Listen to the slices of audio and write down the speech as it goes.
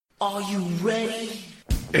Are you ready?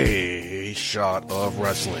 A Shot of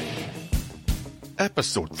Wrestling.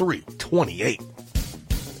 Episode 328.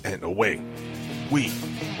 And away we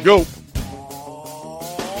go. So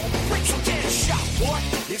get a shot, boy.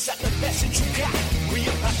 Is that the best that you got? We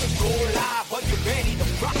about to go live. Are you ready to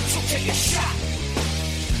rock? So take a shot.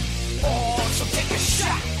 Oh, so take a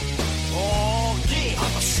shot. Oh, yeah.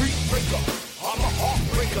 I'm a street breaker. I'm a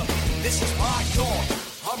heartbreaker. This is my dawn.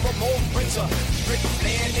 I'm Ramon Rinser. Rick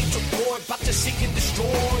Flair, Nature Boy. About to seek and destroy.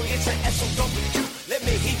 It's an SOW. Let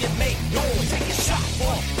me hear you make noise. Take a shot,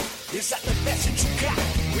 boy. Is that the best that you got?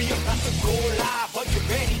 We about to go live. Are you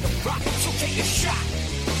ready to rock? So take a shot.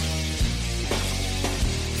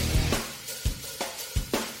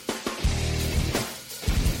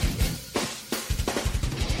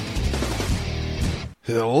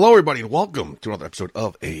 Hello, everybody, and welcome to another episode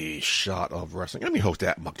of A Shot of Wrestling. I'm your host,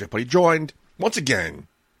 Buddy, joined once again,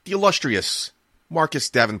 the illustrious Marcus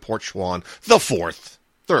Davenport Schwann, the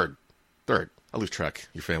third. I lose track.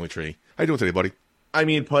 Your family tree. How you doing today, buddy? I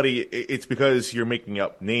mean, Putty, it's because you're making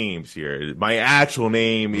up names here. My actual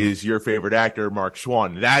name is your favorite actor, Mark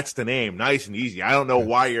Schwann. That's the name. Nice and easy. I don't know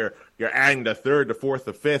why you're adding the third, the fourth,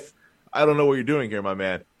 the fifth. I don't know what you're doing here, my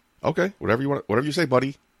man. Okay, whatever you say,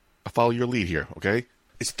 buddy. I'll follow your lead here, okay?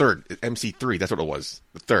 It's third. It's MC3. That's what it was.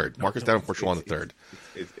 The third. Marcus Davenport Schwann, the third.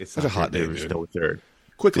 It's That's a hot name, There's dude. no third.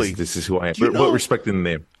 Quickly. This is who I am. Do you know- What respect in the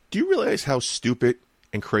name? Do you realize how stupid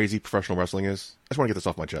and crazy professional wrestling is? I just want to get this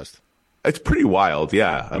off my chest. It's pretty wild,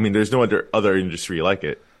 yeah. I mean, there's no other industry like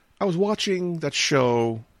it. I was watching that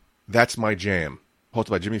show, That's My Jam, hosted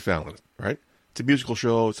by Jimmy Fallon, right? It's a musical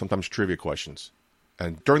show, sometimes trivia questions.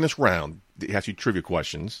 And during this round, they ask you trivia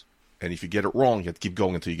questions, and if you get it wrong, you have to keep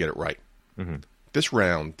going until you get it right. Mm-hmm. This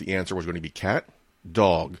round, the answer was going to be cat,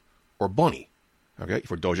 dog, or bunny. Okay?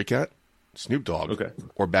 For Doja Cat, Snoop Dogg, Okay.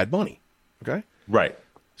 or Bad Bunny. Okay? Right.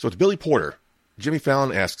 So it's Billy Porter. Jimmy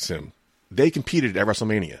Fallon asks him. They competed at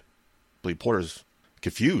WrestleMania. Billy Porter's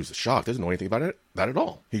confused, shocked, doesn't know anything about it, that at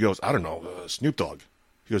all. He goes, I don't know, Snoop Dogg.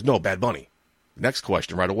 He goes, no, Bad Bunny. Next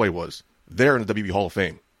question right away was, they're in the WWE Hall of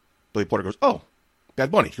Fame. Billy Porter goes, oh,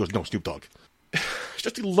 Bad Bunny. He goes, no, Snoop Dogg. It's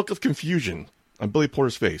just the look of confusion on Billy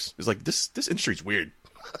Porter's face. It's like, this industry's weird.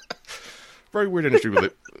 Very weird industry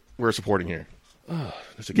we're supporting here.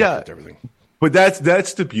 There's a gap with everything. But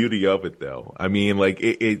that's the beauty of it, though. I mean, like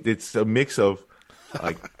it's a mix of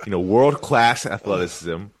like world class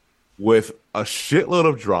athleticism with a shitload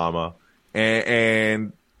of drama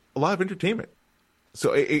and a lot of entertainment.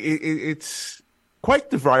 So it's quite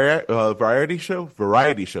the variety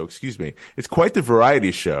show. Excuse me. It's quite the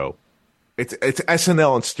variety show. It's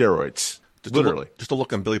SNL on steroids. Literally. Just a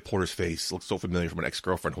look on Billy Porter's face looks so familiar from an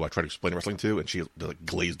ex-girlfriend who I tried to explain wrestling to, and she had the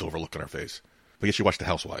glazed over look on her face. I guess she watched The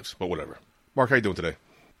Housewives, but whatever. Mark, how you doing today?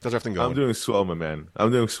 How's everything going? I'm doing swell, my man.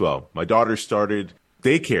 I'm doing swell. My daughter started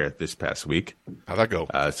daycare this past week. How'd that go?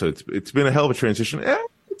 So it's been a hell of a transition.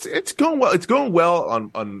 It's going well. It's going well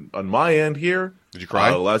on my end here. Did you cry?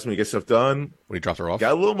 Allows me to get stuff done. When he dropped her off?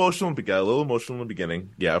 Got a little emotional in the beginning.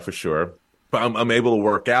 Yeah, for sure. But I'm able to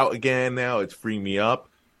work out again now. It's freeing me up.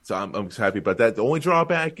 So I'm happy about that. The only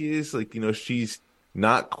drawback is she's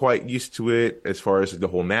not quite used to it as far as the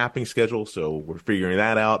whole napping schedule. So we're figuring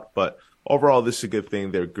that out. But overall, this is a good thing.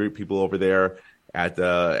 They're great people over there at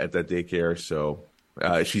that daycare. So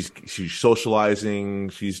she's socializing.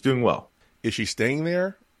 She's doing well. Is she staying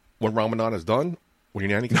there when Ramadan is done? When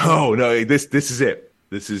your nanny comes No. This is it.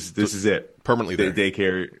 This is it. Permanently there. The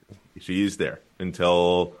daycare. She is there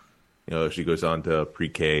until she goes on to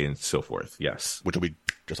pre-K and so forth. Yes, Which will be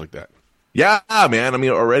just like that. Yeah, man. I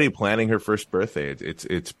mean, already planning her first birthday.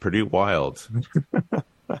 It's pretty wild.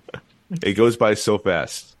 It goes by so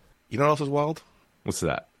fast. You know what else is wild? What's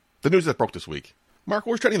that? The news that broke this week. Mark,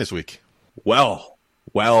 what was trending this week? Well.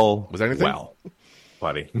 Was there anything? Well,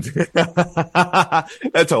 buddy.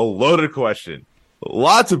 That's a loaded question.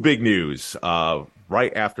 Lots of big news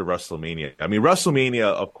right after WrestleMania. I mean, WrestleMania,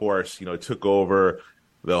 of course, took over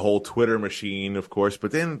the whole Twitter machine, of course,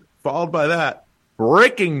 but then followed by that,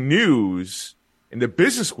 breaking news in the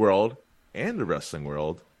business world and the wrestling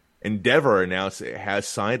world. Endeavor announced it has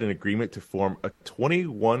signed an agreement to form a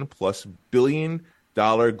 $21+ billion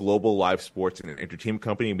global live sports and entertainment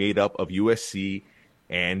company made up of USC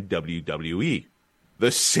and WWE.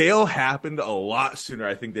 The sale happened a lot sooner,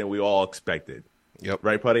 I think, than we all expected. Yep.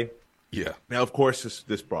 Right, Putty? Yeah. Now, of course,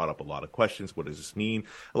 this brought up a lot of questions. What does this mean?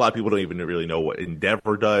 A lot of people don't even really know what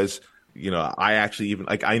Endeavor does. I actually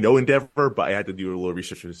I know Endeavor, but I had to do a little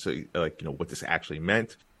research to see, what this actually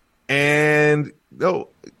meant. And no,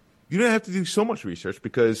 you didn't have to do so much research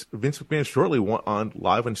because Vince McMahon shortly went on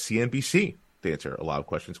live on CNBC to answer a lot of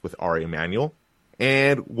questions with Ari Emanuel.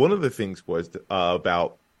 And one of the things was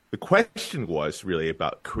about the question was really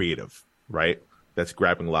about creative, right? That's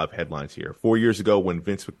grabbing a lot of headlines here. 4 years ago, when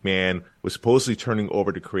Vince McMahon was supposedly turning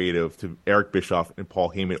over the creative to Eric Bischoff and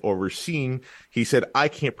Paul Heyman overseeing, he said, I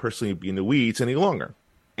can't personally be in the weeds any longer.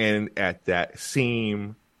 And at that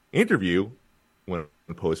same interview, when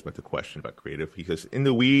posed with the question about creative, he says, in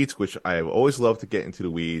the weeds, which I have always loved to get into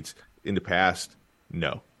the weeds in the past,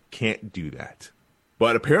 no, can't do that.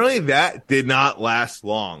 But apparently that did not last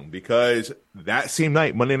long, because that same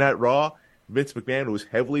night, Monday Night Raw, Vince McMahon was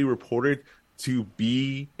heavily reported to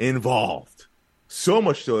be involved. So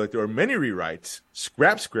much so that there were many rewrites,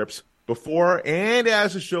 scrap scripts before and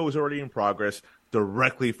as the show was already in progress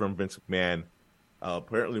directly from Vince McMahon.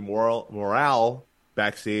 Apparently morale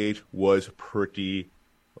backstage was pretty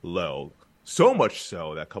low. So much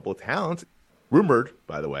so that a couple of talents, rumored,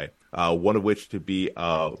 by the way, one of which to be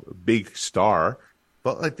a big star,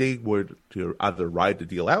 felt like they would to either ride the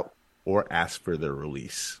deal out or ask for their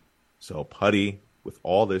release. So, Putty, with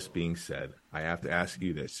all this being said, I have to ask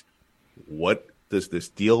you this. What does this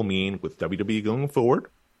deal mean with WWE going forward?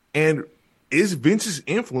 And is Vince's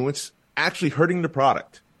influence actually hurting the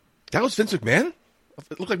product? That was Vince McMahon?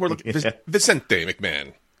 It looked like we're looking at Vicente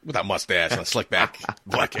McMahon with that mustache and a slick back,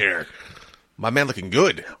 black hair. My man looking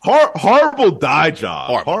good. Horrible dye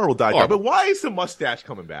job. Horrible dye job. Horrible. But why is the mustache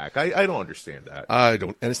coming back? I don't understand that. I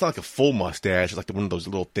don't. And it's not like a full mustache. It's like one of those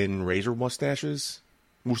little thin razor mustaches.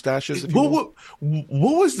 If you will.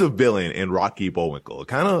 What was the villain in Rocky Bullwinkle? It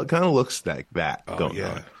kind of looks like that going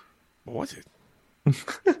on. What was it?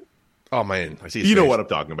 Oh, man. I see his You know face. what I'm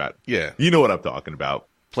talking about. Yeah. You know what I'm talking about.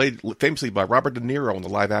 Played famously by Robert De Niro in the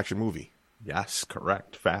live-action movie. Yes,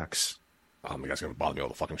 correct. Facts. Oh, my God's going to bother me all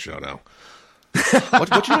the fucking show now.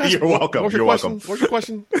 What you ask? You're welcome. What was your You're question? welcome. What was your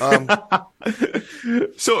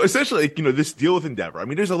question? So essentially, this deal with Endeavor, I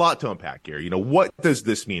mean, there's a lot to unpack here. What does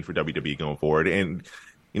this mean for WWE going forward? And,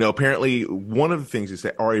 apparently one of the things is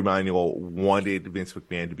that Ari Emanuel wanted Vince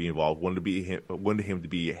McMahon to be involved, wanted him to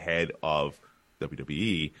be head of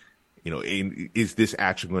WWE. And is this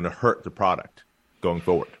actually going to hurt the product going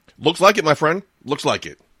forward? Looks like it, my friend. Looks like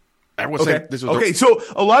it. Everyone's saying this was okay. So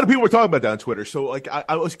a lot of people were talking about that on Twitter. So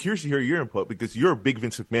I was curious to hear your input because you're a big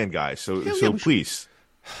Vince McMahon guy. So please,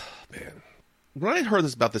 man. When I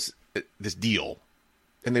heard about this deal,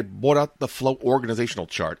 and they brought out the Flow organizational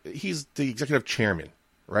chart, he's the executive chairman,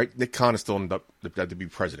 right? Nick Khan is still in to be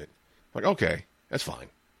president. I'm like, okay, that's fine.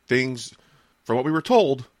 Things, from what we were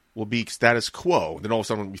told, will be status quo. Then all of a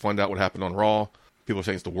sudden we find out what happened on Raw. People are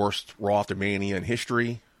saying it's the worst Raw after Mania in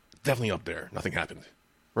history. Definitely up there. Nothing happened.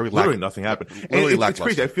 Literally nothing happened. It's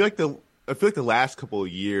crazy. I feel like the last couple of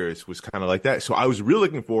years was kind of like that. So I was really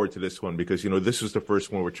looking forward to this one because this was the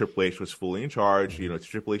first one where Triple H was fully in charge. It's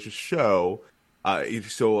Triple H's show.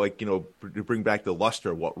 To bring back the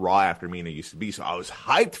luster of what Raw after Mania used to be. So I was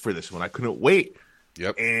hyped for this one. I couldn't wait.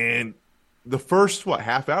 Yep. And the first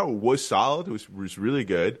half hour was solid. It was really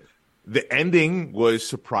good. The ending was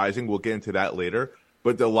surprising. We'll get into that later.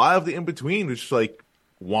 But the lot of the in between was just like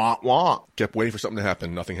wah wah. Kept waiting for something to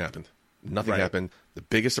happen. Nothing happened. Nothing happened. The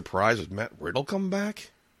biggest surprise was Matt Riddle come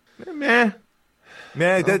back. That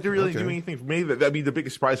didn't really do anything for me. That'd be the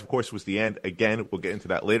biggest surprise, of course, was the end. Again, we'll get into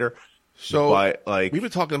that later. So, but, we've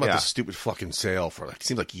been talking about this stupid fucking sale for it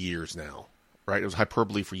seems like years now, right? It was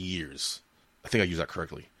hyperbole for years. I think I used that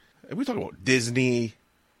correctly. And we talk about Disney,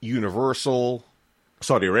 Universal,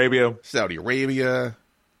 Saudi Arabia. There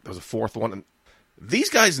was a fourth one. And these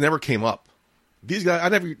guys never came up. These guys,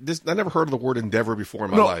 I never heard of the word Endeavor before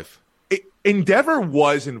in my life. Endeavor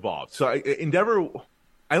was involved. So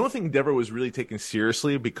I don't think Endeavor was really taken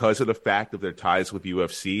seriously because of the fact of their ties with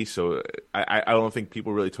UFC. So I don't think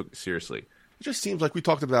people really took it seriously. It just seems like we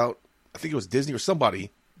talked about, I think it was Disney or somebody.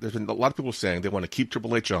 There's been a lot of people saying they want to keep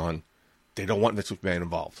Triple H on. They don't want Vince McMahon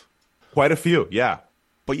involved. Quite a few, yeah.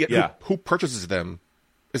 But yet, who purchases them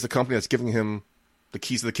is the company that's giving him the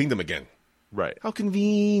keys to the kingdom again. Right. How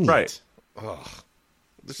convenient. Right. Ugh.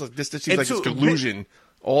 This seems like it's collusion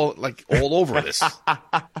all over this.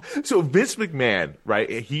 So Vince McMahon, right?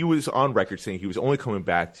 He was on record saying he was only coming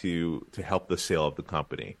back to help the sale of the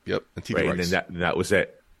company. Yep, and TV right? rights. And that was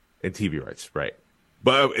it. And TV rights, right?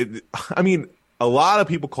 But a lot of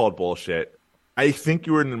people called bullshit. I think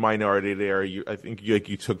you were in the minority there. I think you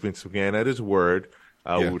took Vince McMahon at his word.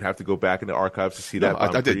 We would have to go back in the archives to see that.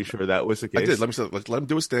 But I'm pretty sure that was the case. I did. Let him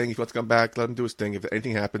do his thing. If he wants to come back, let him do his thing. If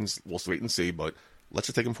anything happens, we'll wait and see. But let's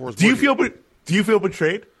just take him for his word. Do you feel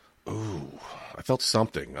betrayed? Ooh, I felt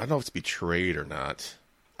something. I don't know if it's betrayed or not.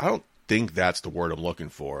 I don't think that's the word I'm looking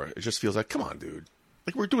for. It just feels like, come on, dude.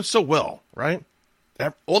 Like, we're doing so well, right?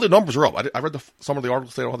 All the numbers are up. I read some of the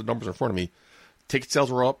articles. They don't have the numbers in front of me. Ticket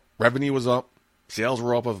sales were up. Revenue was up. Sales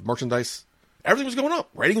were up of merchandise. Everything was going up.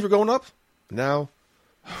 Ratings were going up. Now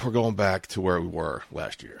we're going back to where we were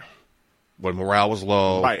last year. When morale was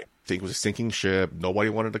low. Right. I think it was a sinking ship. Nobody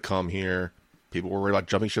wanted to come here. People were worried about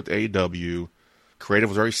jumping ship to AEW. Creative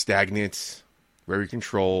was very stagnant, very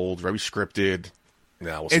controlled, very scripted.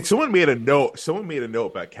 And someone made a note. Someone made a note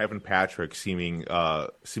about Kevin Patrick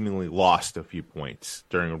seemingly lost a few points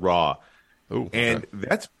during Raw, and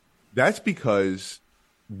that's because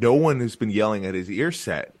no one has been yelling at his ear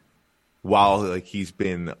set while he's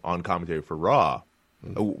been on commentary for Raw.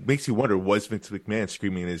 It makes you wonder: was Vince McMahon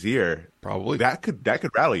screaming in his ear? Probably. That could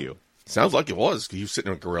rattle you. Sounds like it was. He was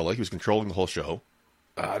sitting in a gorilla. He was controlling the whole show.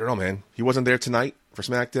 I don't know, man. He wasn't there tonight for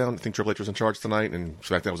SmackDown. I think Triple H was in charge tonight, and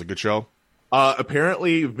SmackDown was a good show.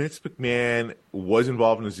 Apparently, Vince McMahon was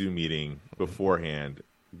involved in a Zoom meeting beforehand,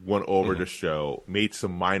 went over the show, made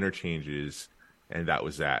some minor changes, and that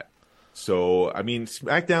was that. So, I mean,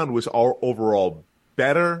 SmackDown was overall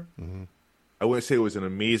better. I wouldn't say it was an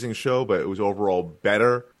amazing show, but it was overall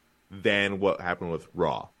better than what happened with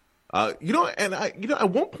Raw. At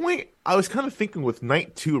one point, I was kind of thinking with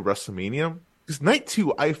Night 2 of WrestleMania, because Night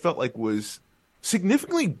 2 I felt like was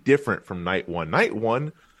significantly different from Night 1. Night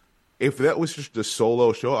 1, if that was just a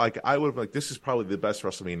solo show, I would have been like, this is probably the best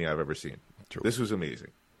WrestleMania I've ever seen. True. This was amazing.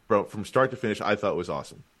 From start to finish, I thought it was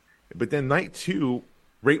awesome. But then Night 2,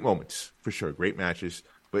 great moments, for sure, great matches,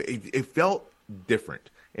 but it felt different.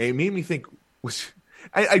 And it made me think,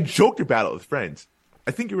 I joked about it with friends.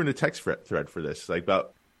 I think you were in a text thread for this, like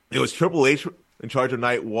about, it was Triple H in charge of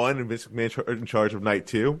Night 1 and Vince McMahon in charge of Night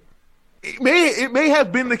 2. It may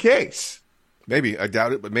have been the case. Maybe. I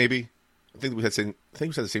doubt it, but maybe. I think we said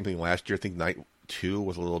the same thing last year. I think Night 2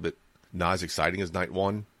 was a little bit not as exciting as Night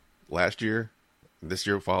 1 last year. This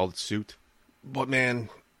year followed suit. But man,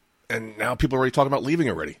 and now people are already talking about leaving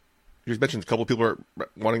already. You just mentioned a couple of people are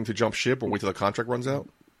wanting to jump ship or wait till the contract runs out.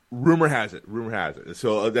 Rumor has it.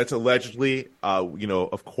 So that's allegedly,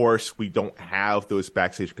 of course, we don't have those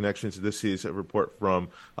backstage connections. This is a report from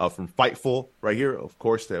Fightful right here. Of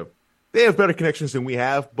course, they have better connections than we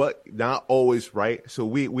have, but not always right. So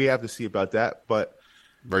we have to see about that. But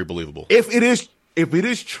very believable. If it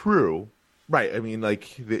is true, right? I mean,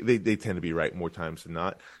 like they tend to be right more times than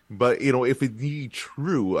not. But if it be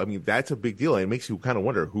true, I mean, that's a big deal, and it makes you kind of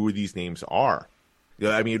wonder who these names are.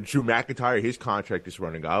 I mean, Drew McIntyre, his contract is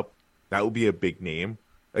running up. That would be a big name.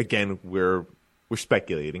 Again, we're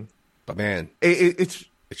speculating, but man, it's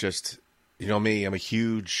just. You know me, I'm a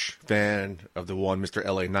huge fan of the one Mr.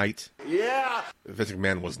 LA Knight. Yeah. Vince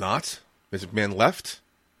McMahon was not. Vince McMahon left.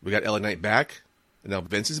 We got LA Knight back. And now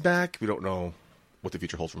Vince is back. We don't know what the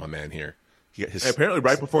future holds for my man here. He got his... Apparently,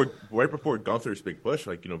 right before Gunther's big push,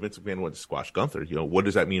 Vince McMahon wanted to squash Gunther. What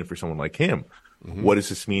does that mean for someone like him? Mm-hmm. What does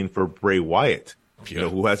this mean for Bray Wyatt? Yeah.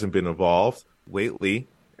 Who hasn't been involved lately?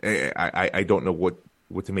 I don't know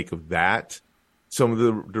what to make of that. Some of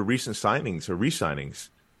the recent signings or re-signings.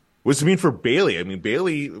 What does it mean for Bayley? I mean,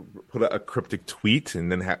 Bayley put a cryptic tweet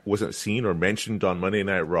and then wasn't seen or mentioned on Monday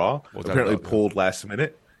Night Raw. Apparently pulled last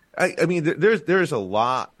minute. I mean, there's a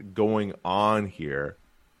lot going on here,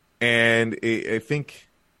 and I think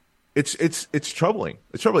it's troubling.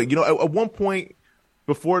 It's troubling. At one point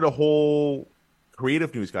before the whole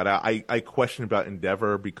creative news got out, I questioned about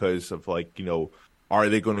Endeavor because of are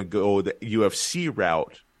they going to go the UFC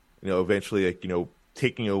route? Eventually,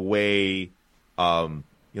 taking away.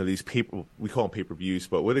 These we call them pay-per-views,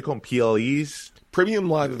 but what do they call them? PLEs? Premium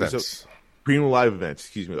live events. Premium live events,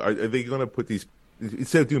 excuse me. Are they going to put these,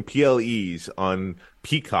 instead of doing PLEs on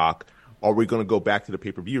Peacock, are we going to go back to the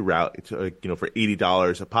pay-per-view route for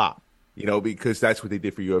 $80 a pop? Because that's what they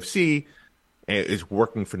did for UFC, and it's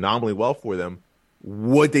working phenomenally well for them.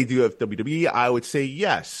 Would they do at WWE? I would say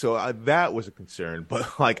yes. So that was a concern. But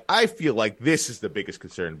I feel like this is the biggest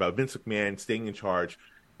concern about Vince McMahon staying in charge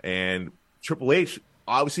and Triple H,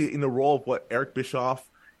 obviously in the role of what Eric Bischoff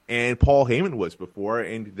and Paul Heyman was before,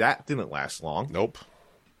 and that didn't last long. Nope.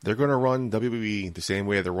 They're going to run WWE the same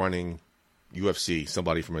way they're running UFC.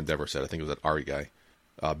 Somebody from Endeavor said, I think it was that Ari guy,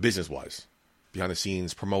 business-wise. Behind the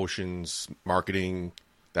scenes, promotions, marketing,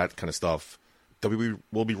 that kind of stuff. WWE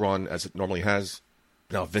will be run as it normally has.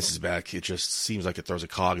 Now Vince is back. It just seems like it throws a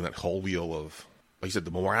cog in that whole wheel of, like you said,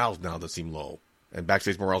 the morale now does seem low. And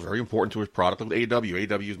backstage morale is very important to his product. With AEW,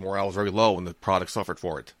 AEW's morale is very low, and the product suffered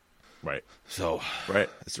for it. Right. So, right.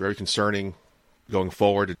 It's very concerning going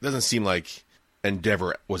forward. It doesn't seem like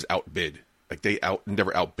Endeavor was outbid. Like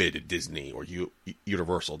Endeavor outbid Disney or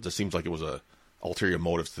Universal. It just seems like it was a ulterior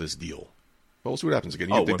motives to this deal. But we'll see what happens again.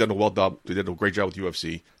 They did a great job with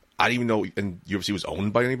UFC. I didn't even know and UFC was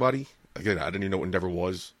owned by anybody. Again, I didn't even know what Endeavor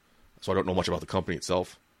was. so I don't know much about the company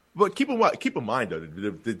itself. But keep in mind though,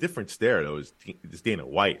 the difference there though is Dana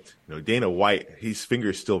White. Dana White, his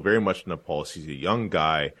finger's still very much in the pulse. He's a young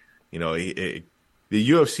guy. The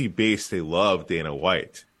UFC base, they love Dana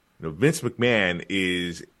White. Vince McMahon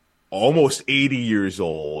is almost 80 years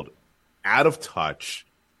old, out of touch,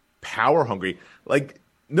 power hungry. Like,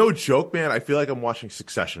 no joke, man. I feel like I'm watching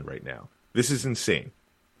Succession right now. This is insane,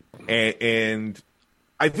 and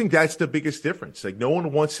I think that's the biggest difference. Like, no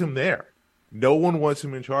one wants him there. No one wants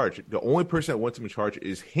him in charge. The only person that wants him in charge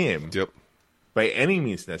is him. Yep. By any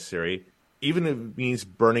means necessary, even if it means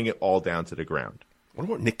burning it all down to the ground. I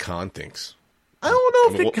wonder what Nick Khan thinks. I don't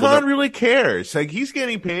know if Nick Khan really cares. Like, he's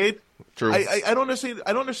getting paid. True. I don't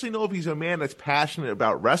necessarily know if he's a man that's passionate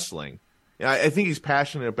about wrestling. I think he's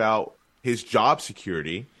passionate about his job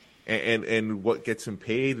security and what gets him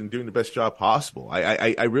paid and doing the best job possible.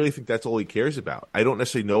 I really think that's all he cares about. I don't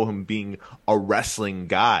necessarily know him being a wrestling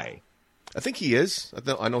guy. I think he is.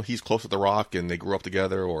 I know he's close with The Rock, and they grew up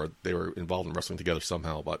together, or they were involved in wrestling together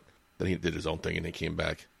somehow. But then he did his own thing, and he came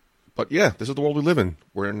back. But yeah, this is the world we live in.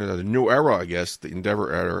 We're in a new era, I guess. The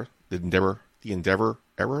Endeavor era. The Endeavor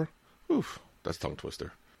era. Oof, that's a tongue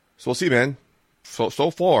twister. So we'll see, man. So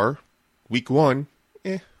far, week 1,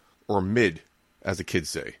 or mid, as the kids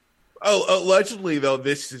say. Oh, allegedly though,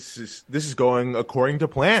 this is going according to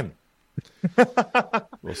plan.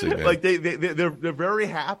 We'll see, man. Like they're very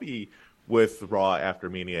happy with Raw after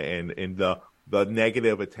Mania and the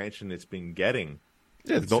negative attention it's been getting.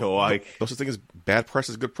 Yeah, no such thing as bad press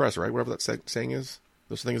is good press, right? Whatever that saying is.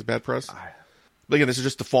 No such thing as bad press. But again, this is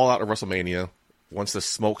just the fallout of WrestleMania. Once the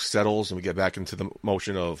smoke settles and we get back into the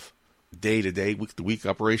motion of day-to-day, week-to-week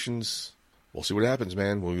operations, we'll see what happens,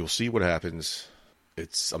 man. We'll see what happens.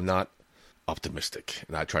 I'm not optimistic,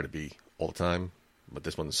 and I try to be all the time, but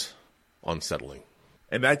this one's unsettling.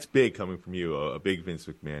 And that's big coming from you, a big Vince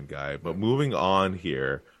McMahon guy. But moving on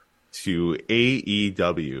here to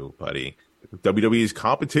AEW, buddy. WWE's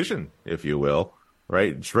competition, if you will,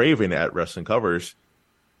 right? Draven at Wrestling Covers.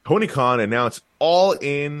 Tony Khan announced All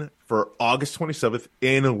In for August 27th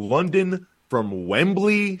in London from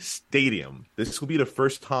Wembley Stadium. This will be the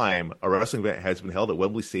first time a wrestling event has been held at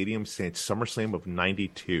Wembley Stadium since SummerSlam of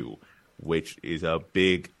 '92, which is a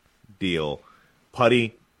big deal.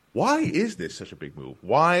 Putty, why is this such a big move?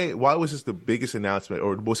 Why was this the biggest announcement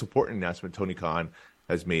or the most important announcement Tony Khan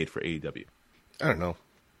has made for AEW? I don't know.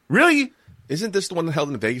 Really? Isn't this the one held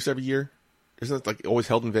in Vegas every year? Isn't it like always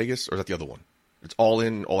held in Vegas, or is that the other one? It's All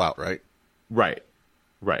In, All Out, right? Right.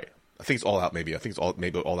 I think it's All Out. Maybe I think it's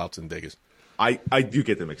maybe All Out's in Vegas. I do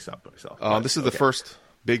get them mixed up myself. This is the first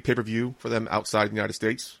big pay-per-view for them outside the United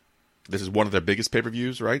States. This is one of their biggest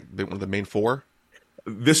pay-per-views, right? One of the main 4.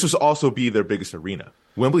 This will also be their biggest arena.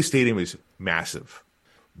 Wembley Stadium is massive.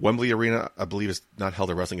 Wembley Arena, I believe, has not held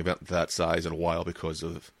a wrestling event that size in a while because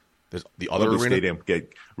of there's the other Wembley arena. Stadium,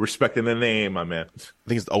 get respecting the name, my man. I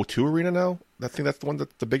think it's the O2 Arena now. I think that's the one,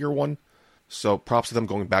 the bigger one. So props to them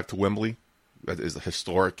going back to Wembley. That is a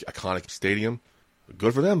historic, iconic stadium.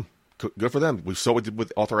 Good for them. Good for them. We saw what we did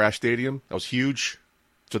with Arthur Ashe Stadium. That was huge.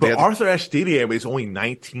 So but Arthur Ashe Stadium is only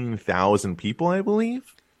 19,000 people, I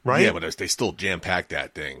believe. Right? Yeah, but they still jam-packed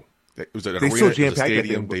that thing. It was an they arena, still jam-packed stadium.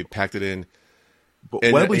 that thing, They packed it in.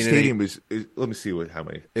 But Wembley Stadium is let me see how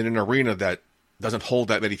many. In an arena that doesn't hold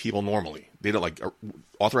that many people normally. They don't like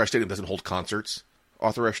Arthur Ashe Stadium doesn't hold concerts.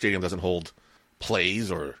 Arthur Ashe Stadium doesn't hold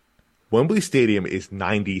plays or. Wembley Stadium is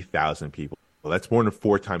 90,000 people. Well, that's more than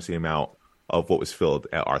 4 times the amount of what was filled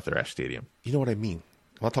at Arthur Ashe Stadium. You know what I mean?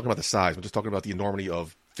 I'm not talking about the size. I'm just talking about the enormity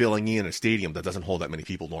of filling in a stadium that doesn't hold that many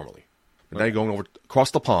people normally. And now you're going over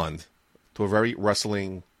across the pond to a very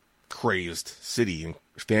wrestling crazed city and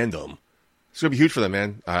fandom. It's going to be huge for them,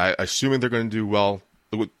 man. Assuming they're going to do well.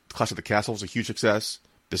 Clash of the Castle was a huge success.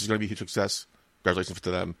 This is going to be a huge success. Congratulations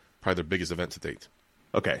to them. Probably their biggest event to date.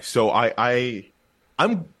 Okay, so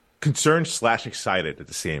I'm concerned / excited at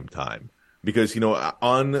the same time because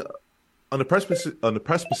on the precipice.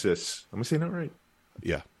 Am I saying that right?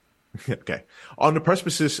 Yeah. Okay. On the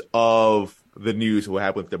precipice of the news of what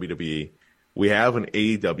happened with WWE, we have an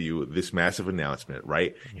AEW, this massive announcement,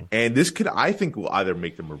 right? Mm-hmm. And this could, I think, will either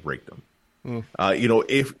make them or break them.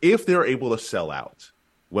 If they're able to sell out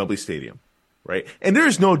Wembley Stadium, right? And there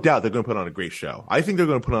is no doubt they're going to put on a great show. I think they're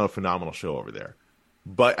going to put on a phenomenal show over there.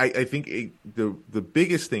 But I think the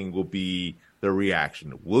biggest thing will be the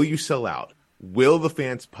reaction. Will you sell out? Will the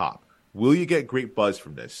fans pop? Will you get great buzz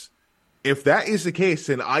from this? If that is the case,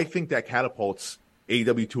 then I think that catapults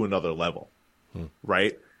AEW to another level,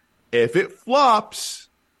 right? If it flops,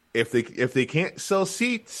 if they can't sell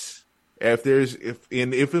seats, if there's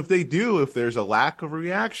a lack of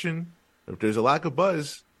reaction, if there's a lack of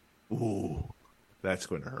buzz, Ooh, that's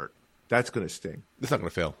going to hurt. That's going to sting. It's not going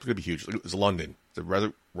to fail. It's going to be huge. It's London. It's a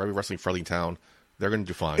rather wrestling-friendly town. They're going to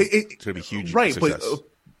do fine. It's going to be huge right, success.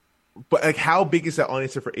 But like, how big is that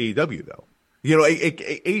audience for AEW, though? You know,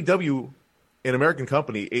 AEW, an American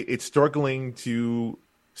company, it's struggling to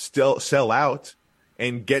still sell out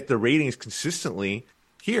and get the ratings consistently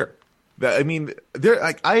here. I mean, they're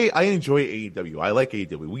like, I enjoy AEW. I like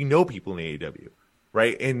AEW. We know people in AEW,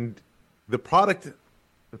 right? And the product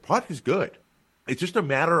is good. It's just a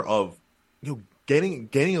matter of, you know,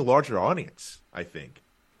 getting a larger audience, I think.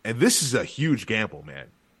 And this is a huge gamble, man.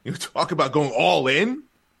 You talk about going all in.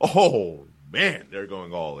 Oh man, they're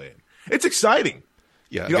going all in. It's exciting.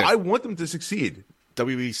 Yeah, you know, I want them to succeed.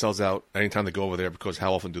 WWE sells out anytime they go over there because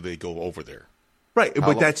how often do they go over there? Right,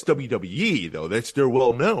 but that's WWE though. They're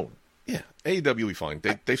well known. Yeah, AEW will be fine.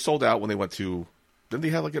 They sold out when they went to. Didn't they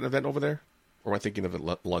have like an event over there? Or am I thinking of it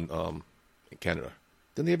in Canada?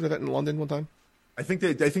 Didn't they have an event in London one time? I think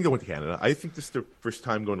they went to Canada. I think this is their first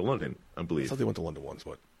time going to London. I believe. I thought they went to London once,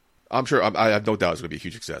 but I'm sure. I have no doubt it's going to be a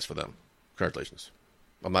huge success for them. Congratulations.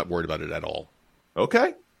 I'm not worried about it at all.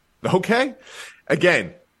 Okay.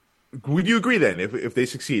 Again, would you agree then if they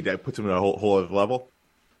succeed, that puts them at a whole other level?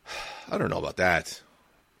 I don't know about that.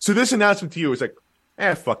 So this announcement to you is like,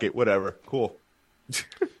 fuck it, whatever, cool.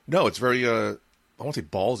 No, it's very I won't say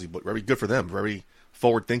ballsy, but very good for them. Very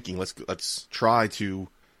forward thinking. Let's try to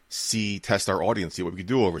test our audience, see what we can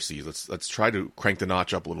do overseas. Let's try to crank the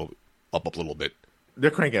notch up a little bit. They're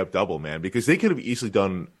cranking up double, man, because they could have easily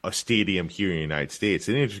done a stadium here in the United States.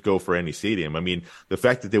 They didn't just go for any stadium. I mean, the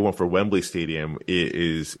fact that they went for Wembley Stadium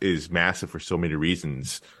is massive for so many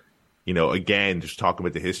reasons. You know, again, just talking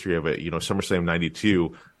about the history of it, you know, SummerSlam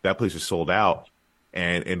 92, that place was sold out.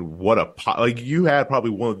 And what a pop. Like, you had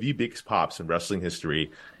probably one of the biggest pops in wrestling history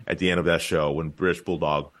at the end of that show when British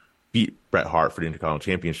Bulldog beat Bret Hart for the Intercontinental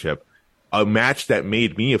Championship, a match that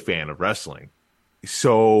made me a fan of wrestling.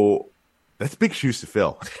 So that's big shoes to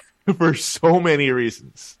fill for so many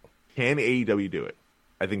reasons. Can AEW do it?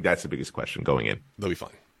 I think that's the biggest question going in. They'll be fine.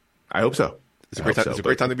 I hope so. It's a great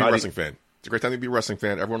time to be a wrestling fan. It's a great time to be a wrestling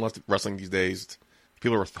fan. Everyone loves wrestling these days.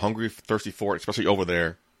 People are hungry, thirsty for it, especially over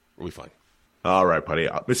there. We'll be fine. All right, buddy.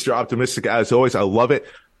 Mr. Optimistic, as always. I love it.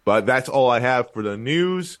 But that's all I have for the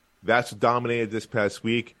news. That's what dominated this past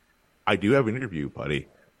week. I do have an interview, buddy.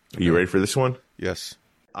 Are you ready for this one? Yes.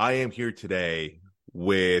 I am here today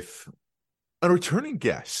with a returning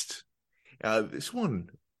guest. This one,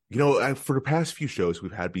 you know, for the past few shows,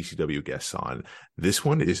 we've had BCW guests on. This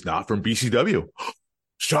one is not from BCW.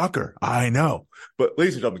 Shocker. I know. But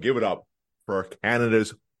ladies and gentlemen, give it up for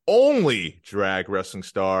Canada's only drag wrestling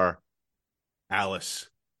star, Alice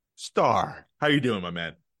Starr. How you doing, my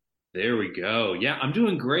man? There we go. Yeah, I'm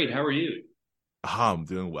doing great. How are you? I'm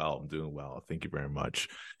doing well. Thank you very much.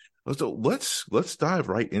 So let's dive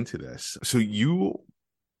right into this. So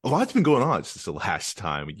a lot's been going on since the last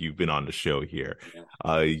time you've been on the show here.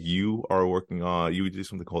 Yeah. You are working on, you do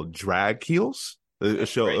something called Drag Heels, a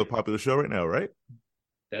popular show right now, right?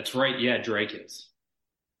 That's right. Yeah, Drag Heels.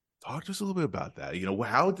 Talk to us a little bit about that. You know,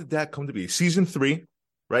 how did that come to be? Season 3,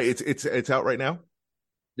 right? It's out right now.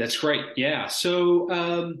 That's right. Yeah.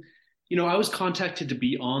 So, you know, I was contacted to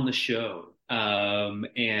be on the show.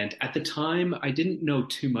 And at the time, I didn't know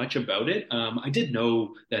too much about it. I did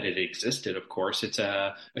know that it existed, of course. It's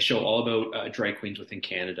a show all about drag queens within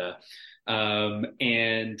Canada.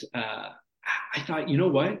 And I thought, you know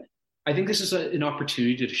what? I think this is an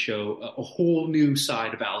opportunity to show a whole new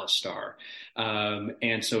side of Alice Starr.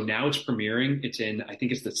 And so now it's premiering. I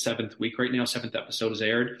think it's the 7th week right now. 7th episode has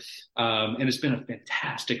aired. And it's been a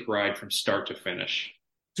fantastic ride from start to finish.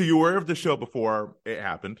 So you were aware of the show before it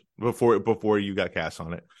happened, before you got cast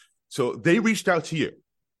on it. So they reached out to you.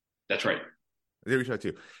 That's right. They reached out to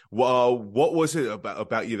you. Well, what was it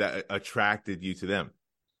about you that attracted you to them?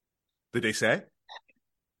 Did they say?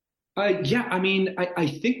 Yeah, I mean, I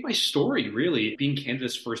think my story, really, being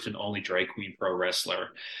Canada's first and only drag queen pro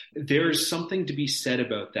wrestler, there's something to be said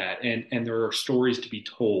about that, and there are stories to be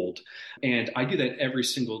told. And I do that every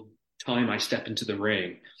single time I step into the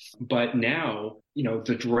ring. But now, you know,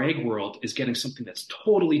 the drag world is getting something that's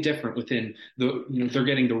totally different within they're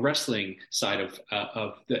getting the wrestling side of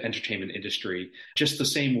the entertainment industry, just the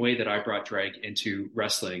same way that I brought drag into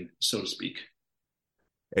wrestling, so to speak.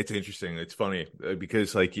 It's interesting. It's funny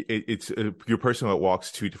because like it's your person that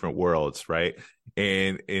walks two different worlds, right?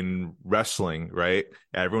 And in wrestling, right?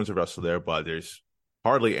 Everyone's a wrestler there, but there's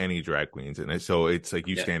hardly any drag queens in it. So it's like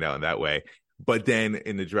you stand out in that way. But then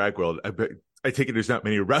in the drag world, I take it there's not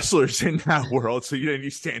many wrestlers in that world, so you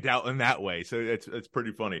stand out in that way. So it's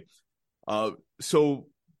pretty funny. So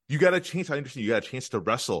You got a chance. I understand you got a chance to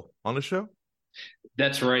wrestle on the show.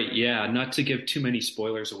 That's right. Yeah, not to give too many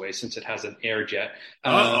spoilers away since it hasn't aired yet.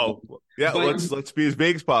 Oh, yeah. But Let's be as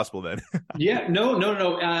vague as possible then. yeah, no.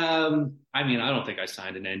 I mean, I don't think I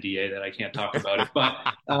signed an NDA that I can't talk about it, but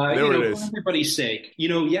There it for is. everybody's sake,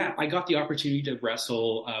 yeah, I got the opportunity to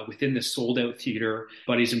wrestle within this sold out theater,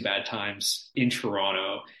 Buddies in Bad Times in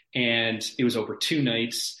Toronto, and it was over 2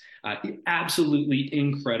 nights. Absolutely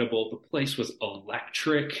incredible. The place was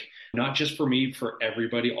electric, not just for me, for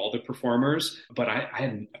everybody, all the performers, but I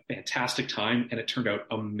had a fantastic time and it turned out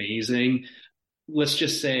amazing. Let's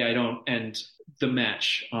just say I don't end the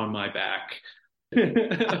match on my back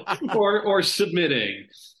or submitting,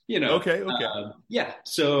 Okay. yeah.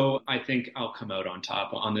 So I think I'll come out on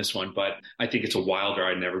top on this one, but I think it's a wild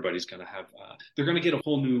ride and everybody's going to have, they're going to get a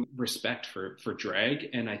whole new respect for drag.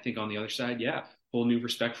 And I think on the other side, yeah, whole new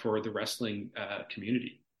respect for the wrestling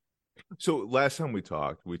community. So last time we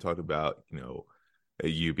talked about,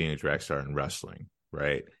 you being a drag star in wrestling,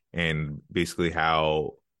 right? And basically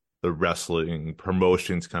how the wrestling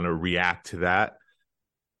promotions kind of react to that.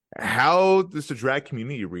 How does the drag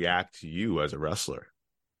community react to you as a wrestler?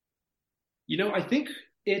 I think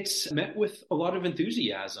it's met with a lot of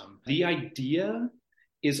enthusiasm. The idea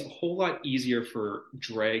is a whole lot easier for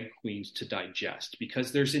drag queens to digest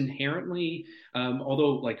because there's inherently,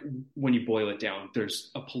 although like when you boil it down,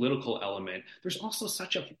 there's a political element. There's also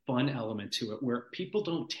such a fun element to it where people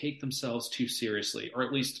don't take themselves too seriously, or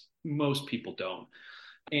at least most people don't.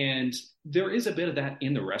 And there is a bit of that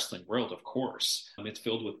in the wrestling world, of course. It's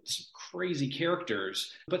filled with some crazy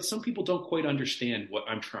characters, but some people don't quite understand what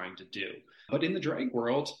I'm trying to do. But in the drag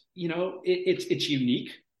world, it's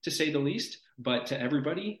unique to say the least. But to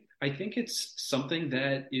everybody, I think it's something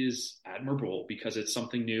that is admirable because it's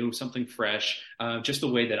something new, something fresh, just the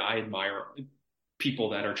way that I admire people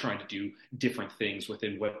that are trying to do different things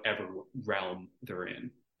within whatever realm they're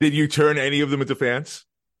in. Did you turn any of them into fans?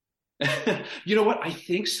 You know what? I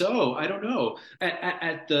think so. I don't know.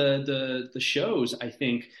 At the shows, I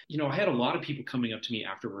think, I had a lot of people coming up to me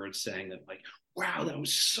afterwards saying that like, wow, that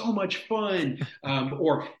was so much fun.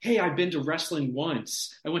 Or, hey, I've been to wrestling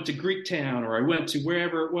once. I went to Greektown or I went to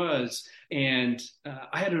wherever it was. And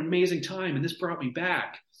I had an amazing time and this brought me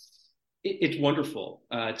back. It's wonderful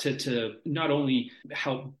to not only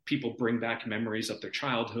help people bring back memories of their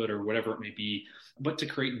childhood or whatever it may be, but to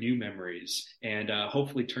create new memories and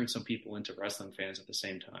hopefully turn some people into wrestling fans at the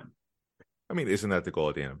same time. I mean, isn't that the goal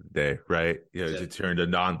at the end of the day, right? To turn the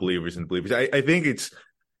non-believers into believers. I think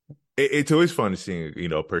it's always fun seeing,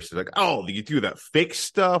 a person like, oh, you do that fake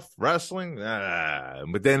stuff, wrestling?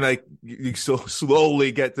 But then like you so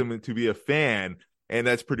slowly get them to be a fan. And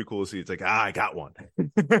that's pretty cool to see. It's like, I got one.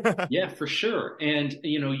 Yeah, for sure. And,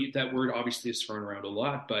 that word obviously is thrown around a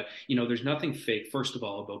lot, but, there's nothing fake, first of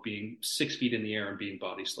all, about being 6 feet in the air and being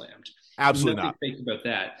body slammed. Absolutely nothing not. fake about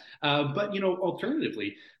that. But,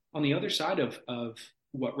 alternatively, on the other side of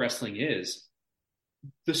what wrestling is,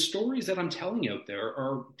 the stories that I'm telling out there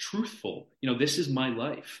are truthful. This is my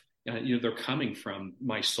life. They're coming from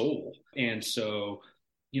my soul. And so,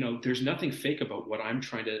 there's nothing fake about what I'm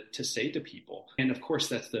trying to say to people. And of course,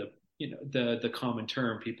 that's the common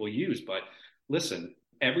term people use. But listen,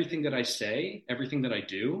 everything that I say, everything that I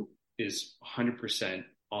do is 100%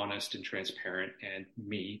 honest and transparent, and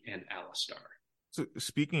me and Starr. So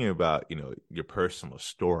speaking about, your personal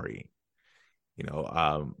story,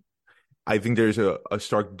 I think there's a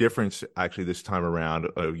stark difference actually this time around,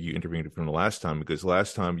 you interviewed from the last time, because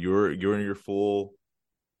last time you're in your full.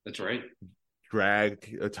 That's right.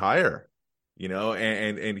 Drag attire,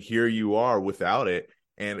 and here you are without it.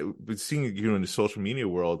 And but seeing you in the social media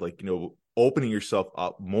world, like, opening yourself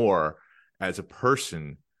up more as a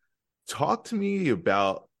person, talk to me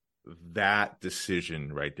about that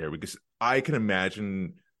decision right there, because I can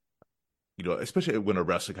imagine, especially when a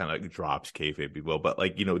wrestler kind of like drops kayfabe, if you will, but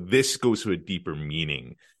like, this goes to a deeper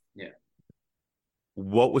meaning. Yeah.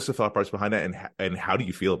 What was the thought process behind that, and how do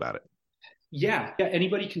you feel about it? Yeah.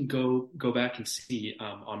 Anybody can go back and see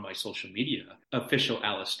on my social media, official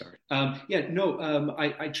Starr. I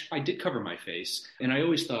did cover my face, and I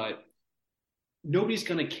always thought nobody's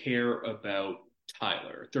going to care about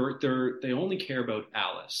Tyler. They only care about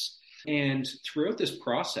Alice. And throughout this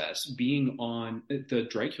process, being on the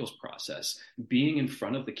Drag Heels process, being in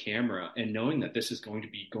front of the camera, and knowing that this is going to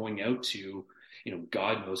be going out to,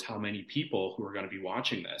 God knows how many people who are going to be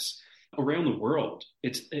watching this around the world.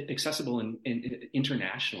 It's accessible and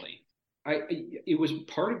internationally. It was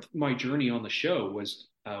part of my journey on the show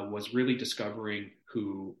was really discovering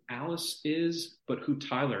who Alice is, but who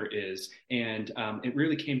Tyler is, and it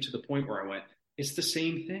really came to the point where I went, it's the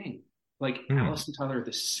same thing. Like Alice and Tyler are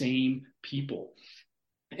the same people.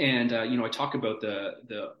 And I talk about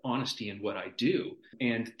the honesty in what I do,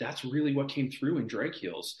 and that's really what came through in Drag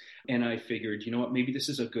Heels. And I figured, you know what, maybe this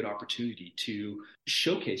is a good opportunity to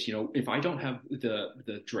showcase. If I don't have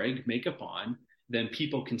the drag makeup on, then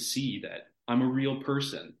people can see that I'm a real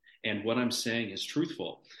person and what I'm saying is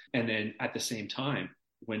truthful. And then at the same time,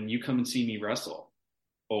 when you come and see me wrestle,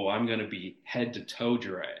 oh, I'm going to be head to toe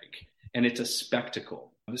drag, and it's a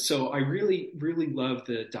spectacle. So I really, really love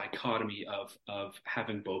the dichotomy of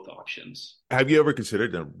having both options. Have you ever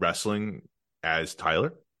considered wrestling as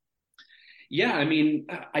Tyler? Yeah, I mean,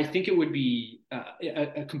 I think it would be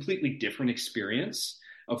a completely different experience.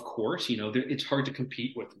 Of course, it's hard to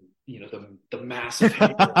compete with the massive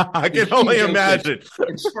hair, I can only imagine,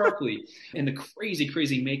 and sparkly, and the crazy,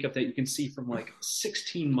 crazy makeup that you can see from like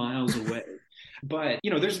 16 miles away. But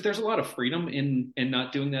there's a lot of freedom in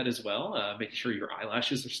not doing that as well. Making sure your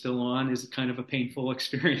eyelashes are still on is kind of a painful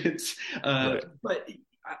experience. Right. But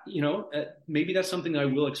maybe that's something I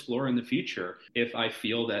will explore in the future if I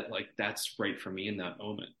feel that like that's right for me in that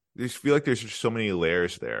moment. I just feel like there's just so many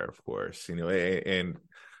layers there, of course, and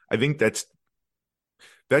I think that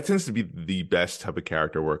tends to be the best type of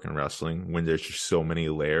character work in wrestling, when there's just so many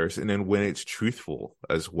layers, and then when it's truthful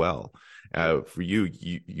as well. For you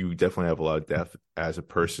definitely have a lot of depth as a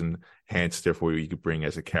person, hence therefore you could bring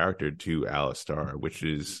as a character to Alice Starr,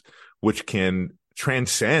 which can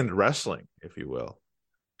transcend wrestling, if you will.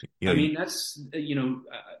 I mean, that's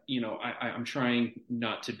I'm trying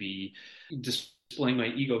not to be displaying my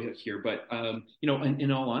ego here, but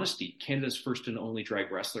in all honesty, Canada's first and only drag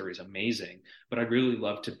wrestler is amazing, but I'd really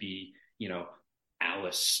love to be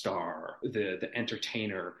Alice Starr, the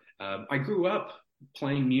entertainer. I grew up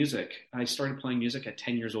playing music. I started playing music at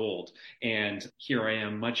 10 years old, and here I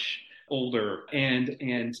am much older, and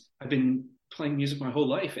I've been playing music my whole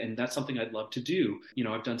life, and that's something I'd love to do.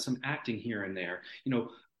 I've done some acting here and there.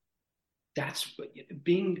 That's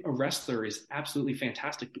being a wrestler is absolutely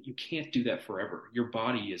fantastic, but you can't do that forever. Your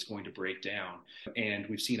body is going to break down, and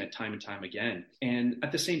we've seen it time and time again. And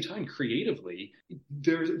at the same time, creatively,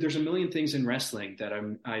 there's a million things in wrestling that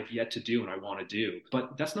I've yet to do and I want to do,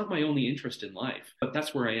 but that's not my only interest in life. But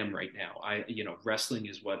that's where I am right now. Wrestling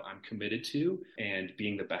is what I'm committed to, and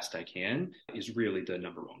being the best I can is really the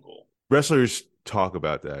number one goal. Wrestlers talk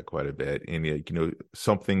about that quite a bit, and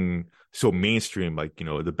something so mainstream like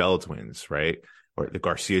the Bella twins, right, or the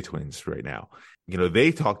Garcia twins right now.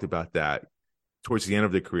 They talked about that towards the end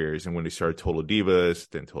of their careers, and when they started Total Divas,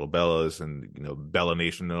 then Total Bellas, and Bella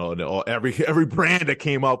Nation, and every brand that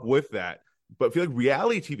came up with that. But I feel like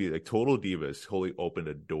reality TV, like Total Divas, totally opened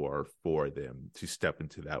a door for them to step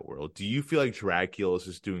into that world. Do you feel like Drag Heels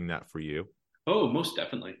is doing that for you? Oh, most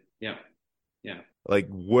definitely. Yeah.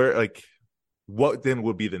 What then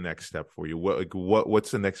would be the next step for you?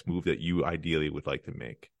 What's the next move that you ideally would like to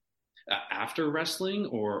make? After wrestling,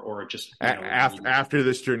 or just after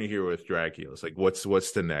this journey here with Drag Heels, like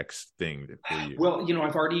what's the next thing for you? Well,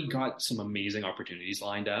 I've already got some amazing opportunities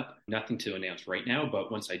lined up. Nothing to announce right now,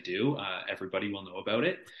 but once I do, everybody will know about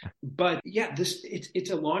it. But yeah,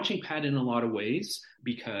 it's a launching pad in a lot of ways,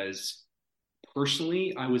 because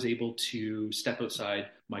personally, I was able to step outside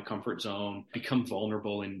my comfort zone, become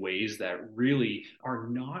vulnerable in ways that really are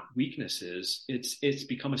not weaknesses. It's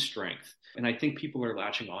become a strength. And I think people are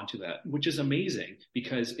latching onto that, which is amazing,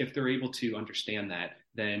 because if they're able to understand that,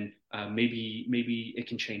 then maybe it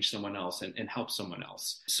can change someone else and help someone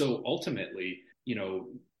else. So ultimately,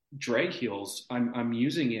 Drag Heels, I'm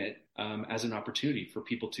using it as an opportunity for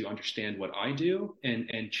people to understand what I do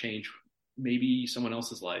and change maybe someone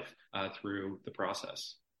else's life through the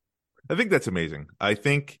process. I think that's amazing. I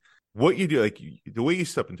think what you do, like the way you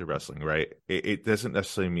step into wrestling, right? It doesn't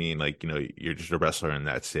necessarily mean like, you're just a wrestler and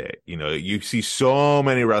that's it. You see so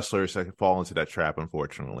many wrestlers that fall into that trap,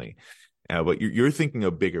 unfortunately. But you're thinking a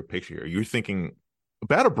bigger picture. You're thinking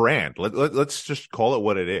about a brand. Let's just call it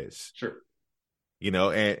what it is. Sure.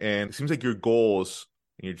 And it seems like your goals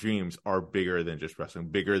and your dreams are bigger than just wrestling,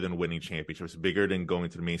 bigger than winning championships, bigger than going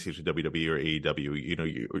to the main stage of WWE or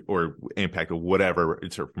AEW, or Impact or whatever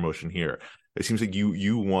insert promotion here. It seems like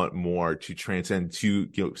you want more to transcend,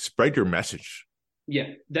 to spread your message. Yeah,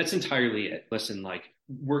 that's entirely it. Listen, like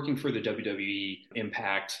working for the WWE,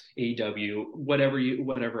 Impact, AEW,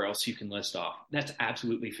 whatever else you can list off, that's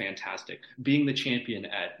absolutely fantastic. Being the champion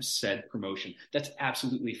at said promotion, that's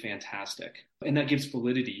absolutely fantastic. And that gives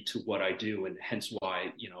validity to what I do, and hence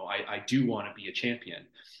why, I do want to be a champion.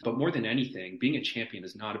 But more than anything, being a champion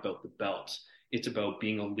is not about the belt. It's about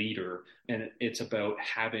being a leader, and it's about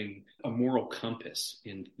having a moral compass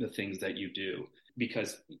in the things that you do.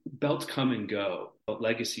 because belts come and go, but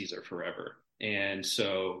legacies are forever. And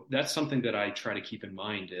so that's something that I try to keep in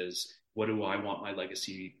mind is, what do I want my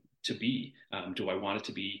legacy to be? Do I want it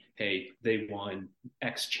to be, hey, they won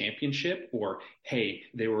X championship, or hey,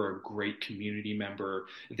 they were a great community member,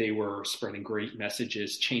 they were spreading great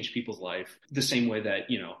messages, changed people's life, the same way that,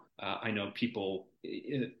 I know people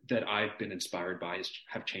that I've been inspired by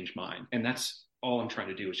have changed mine. And that's all I'm trying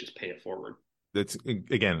to do, is just pay it forward. That's,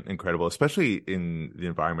 again, incredible, especially in the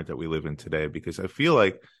environment that we live in today, because I feel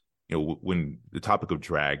like, when the topic of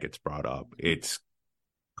drag gets brought up, it's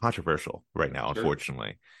controversial right now, Sure.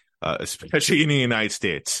 Unfortunately, especially in the United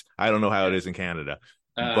States. I don't know how it is in Canada,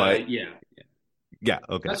 but yeah.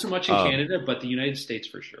 Okay. Not so much in Canada, but the United States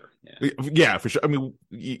for sure. Yeah, for sure. I mean,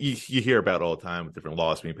 you hear about it all the time with different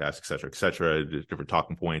laws being passed, et cetera, different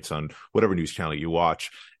talking points on whatever news channel you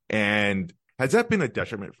watch. And has that been a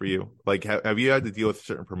detriment for you? Like, have you had to deal with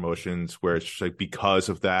certain promotions where it's just like, because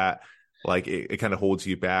of that, like it kind of holds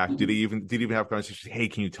you back? Did you even have conversations? Hey,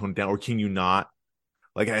 can you tone it down, or can you not?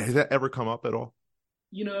 Like, has that ever come up at all?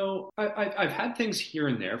 I've had things here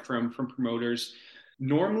and there from promoters.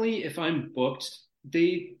 Normally, if I'm booked,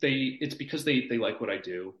 it's because they like what I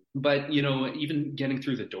do. But even getting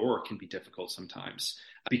through the door can be difficult sometimes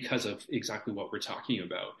because of exactly what we're talking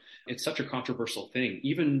about. It's such a controversial thing,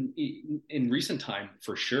 even in recent time,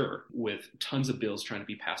 for sure, with tons of bills trying to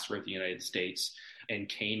be passed throughout the United States, and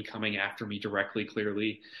Kane coming after me directly,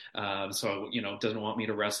 clearly. So doesn't want me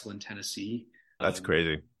to wrestle in Tennessee. That's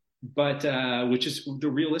crazy. But which is the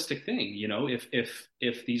realistic thing,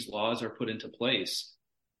 if these laws are put into place,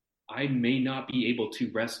 I may not be able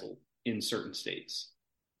to wrestle in certain states.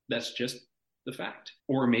 That's just the fact.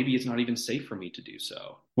 Or maybe it's not even safe for me to do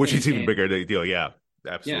so. Which is even bigger deal. Yeah,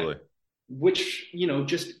 absolutely. Yeah, which,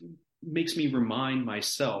 just makes me remind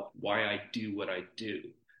myself why I do what I do.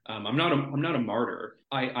 I'm not a martyr.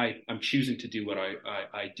 I'm choosing to do what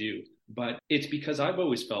I do, but it's because I've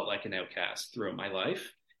always felt like an outcast throughout my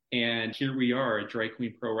life. And here we are, a drag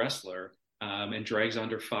queen pro wrestler, and drag's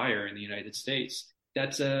under fire in the United States.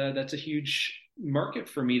 That's a huge market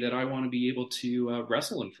for me that I want to be able to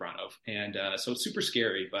wrestle in front of. And so it's super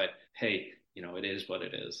scary, but hey, it is what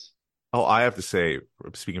it is. Oh, I have to say,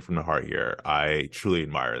 speaking from the heart here, I truly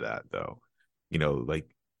admire that, though.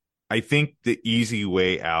 Like, I think the easy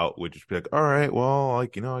way out would just be like, all right, well,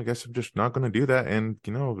 like, I guess I'm just not going to do that. And,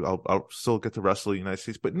 I'll still get to wrestle in the United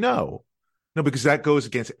States. But no, because that goes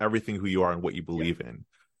against everything who you are and what you believe in.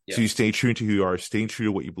 Yeah. So you stay true to who you are, staying true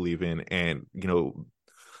to what you believe in, and,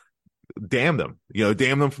 damn them,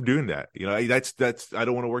 damn them for doing that. That's, I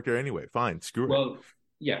don't want to work there anyway. Fine. Screw it. Well,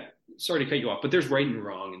 yeah, sorry to cut you off, but there's right and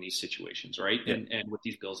wrong in these situations, right? Yeah. And with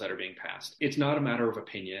these bills that are being passed, it's not a matter of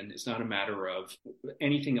opinion. It's not a matter of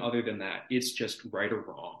anything other than that. It's just right or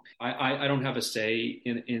wrong. I don't have a say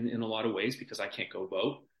in a lot of ways because I can't go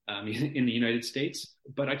vote in the United States,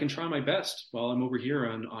 but I can try my best while I'm over here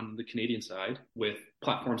on the Canadian side with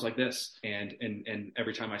platforms like this. And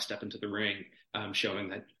every time I step into the ring, showing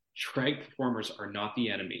that drag performers are not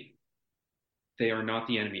the enemy. They are not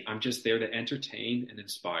the enemy. I'm just there to entertain and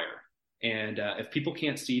inspire. And if people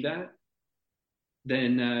can't see that,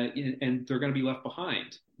 then and they're going to be left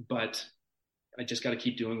behind. But I just got to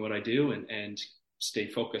keep doing what I do and stay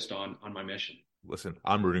focused on my mission. Listen,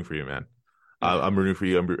 I'm rooting for you, man. I'm rooting for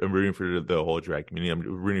you. I'm rooting for the whole drag community. I'm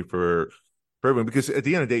rooting for everyone, because at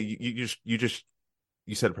the end of the day,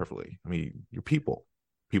 you said it perfectly. I mean, you're people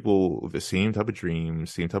with the same type of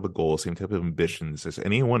dreams, same type of goals, same type of ambitions as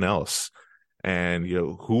anyone else. And,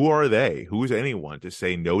 who are they? Who is anyone to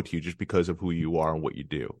say no to you just because of who you are and what you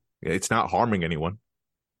do? It's not harming anyone.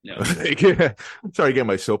 No. Sorry to get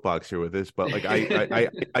my soapbox here with this, but like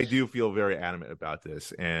I do feel very adamant about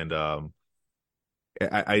this. And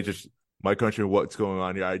I just, my country, what's going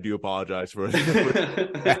on here, I do apologize for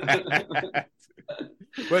it.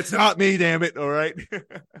 But it's not me, damn it. All right.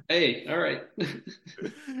 Hey, all right.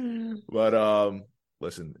 But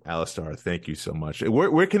listen, Starr, thank you so much.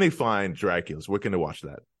 Where can they find Drag Heels? Where can they watch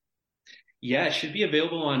that? Yeah, it should be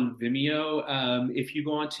available on Vimeo. If you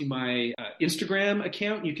go onto my Instagram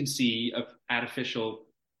account, you can see @official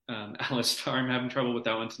Starr. I'm having trouble with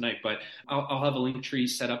that one tonight, but I'll have a link tree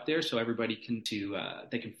set up there so everybody can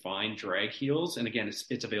they can find Drag Heels. And again,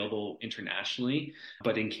 it's available internationally,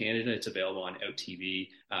 but in Canada, it's available on OutTV,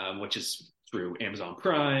 which is through Amazon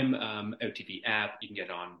Prime, OutTV app. You can get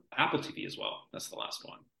it on Apple TV as well. That's the last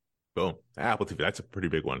one. Boom. Apple TV. That's a pretty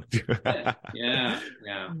big one.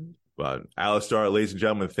 Yeah. But Starr, ladies and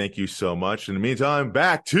gentlemen, thank you so much. In the meantime,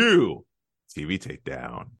 back to TV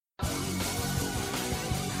Takedown.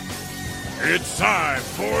 It's time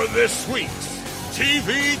for this week's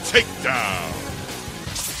TV Takedown.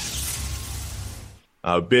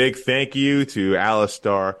 A big thank you to Alice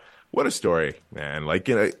Starr. What a story, man. Like,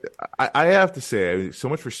 I have to say, I have so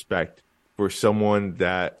much respect for someone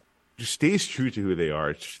that just stays true to who they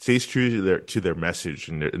are, stays true to their message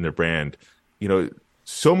and their brand.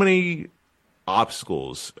 So many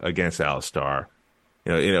obstacles against Alice Starr,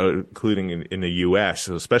 including in the U.S.,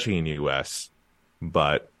 especially in the U.S.,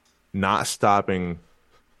 but not stopping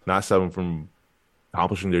from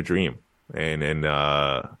accomplishing their dream. And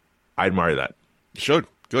I admire that. You should.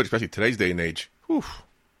 Good, especially today's day and age. Whew.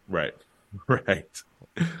 Right.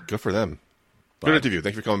 Good for them. Good interview.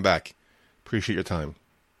 Thanks for coming back. Appreciate your time.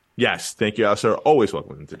 Yes, thank you, Alistair. Always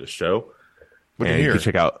welcome to the show. And you can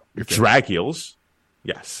check out Drag Heels.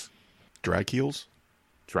 Yes. Drag Heels?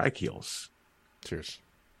 Drag Heels. Cheers.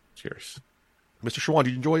 Mr. Shawan, did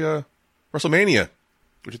you enjoy WrestleMania?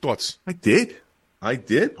 What's your thoughts? I did,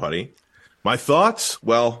 Putty. My thoughts?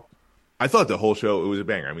 Well, I thought the whole show, it was a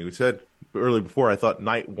banger. I mean, we said earlier before, I thought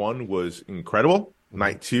night 1 was incredible.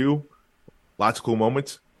 Night 2, lots of cool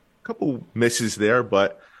moments. A couple misses there,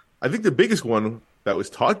 but I think the biggest one that was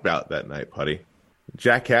talked about that night, Putty,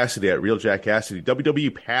 Jack Cassidy at Real Jack Cassidy.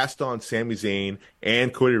 WWE passed on Sami Zayn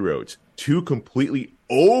and Cody Rhodes, 2 completely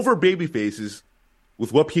over baby faces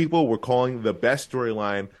with what people were calling the best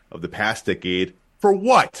storyline of the past decade. For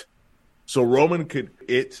what? So Roman could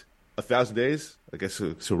it 1,000 days? I guess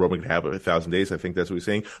so Roman could have 1,000 days. I think that's what he's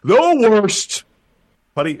saying. The worst!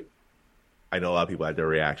 Putty, I know a lot of people had their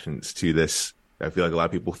reactions to this. I feel like a lot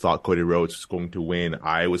of people thought Cody Rhodes was going to win.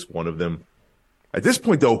 I was one of them. At this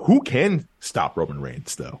point, though, who can stop Roman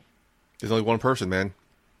Reigns, though? There's only one person, man.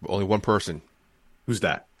 Only one person. Who's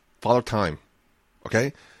that? Father Time.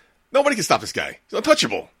 Okay? Nobody can stop this guy. He's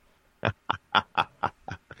untouchable.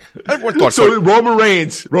 Everyone thought Roman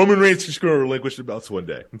Reigns is just going to relinquish the belts one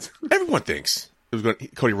day. Everyone thinks it was going to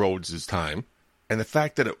Cody Rhodes' time. And the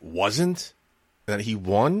fact that it wasn't, and that he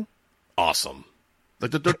won, awesome.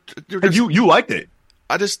 Like you liked it.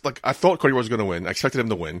 I thought Cody Rhodes was going to win. I expected him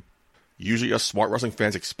to win. Usually us smart wrestling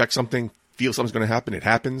fans expect something, feel something's going to happen. It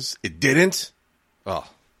happens. It didn't. Oh,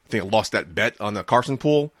 I think I lost that bet on the Carson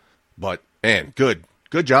pool. But, man, good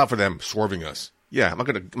job for them swerving us. Yeah, am I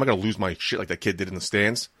gonna lose my shit like that kid did in the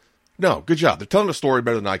stands? No, good job. They're telling the story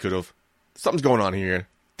better than I could have. Something's going on here.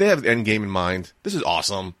 They have the end game in mind. This is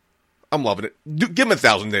awesome. I'm loving it. Give him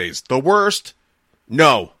 1,000 days. The worst?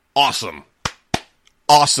 No. Awesome.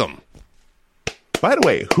 By the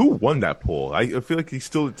way, who won that poll? I feel like he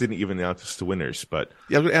still didn't even announce us the winners, but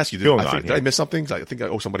yeah, I was going to ask you. Did I miss something? I think I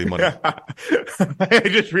owe somebody money. I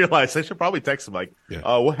just realized I should probably text him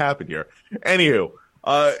what happened here? Anywho,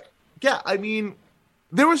 yeah, I mean,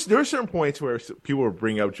 there were certain points where people were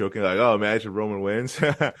bringing up joking like, "Oh, imagine Roman wins."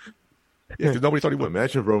 Yeah, nobody thought he would.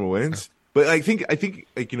 Imagine if Roman wins, but I think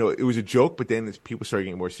it was a joke. But then as people started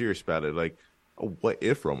getting more serious about it, like, oh, what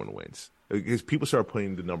if Roman wins? Because people started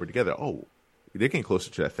putting the number together. Oh, they're getting closer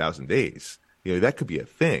to 1,000 days. That could be a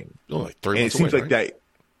thing. Oh, like 3 months away, it seems like right? that.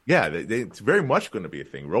 Yeah, it's very much going to be a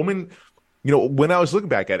thing. Roman, when I was looking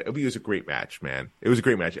back at it, it was a great match, man. It was a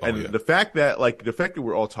great match, and the fact that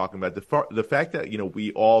we're all talking about the fact that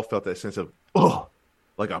we all felt that sense of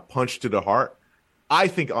like a punch to the heart. I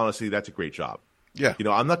think honestly that's a great job. Yeah,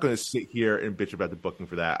 I'm not going to sit here and bitch about the booking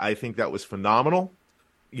for that. I think that was phenomenal.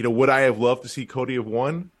 Would I have loved to see Cody have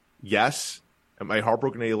won? Yes. Am I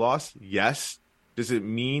heartbroken that he lost? Yes. Does it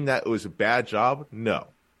mean that it was a bad job? No,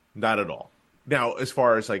 not at all. Now, as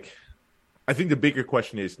far as I think the bigger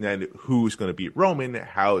question is then who's going to beat Roman?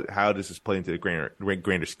 How does this play into the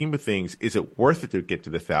grander scheme of things? Is it worth it to get to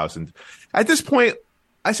the 1,000? At this point,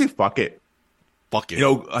 I say fuck it. Fuck it.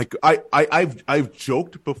 I've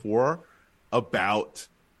joked before about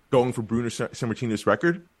going for Bruno Sammartino's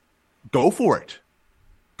record. Go for it.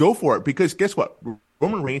 Because guess what?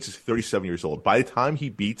 Roman Reigns is 37 years old. By the time he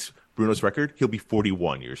beats Bruno's record, he'll be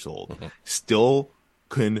 41 years old. Mm-hmm. Still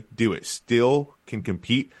can do it. Still can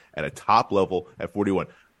compete at a top level at 41.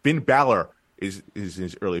 Finn Balor is in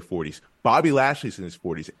his early 40s. Bobby Lashley's in his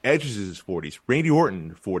 40s. Edge is in his 40s. Randy Orton in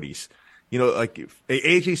his 40s.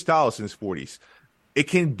 AJ Styles in his 40s. It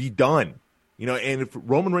can be done. And if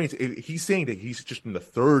Roman Reigns, if he's saying that he's just in the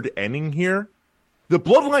third inning here, the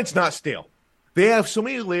bloodline's not stale. They have so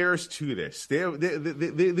many layers to this. They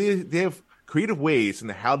have creative ways in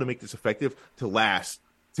how to make this effective to last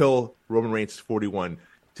till Roman Reigns is 41,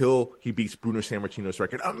 till he beats Bruno Sammartino's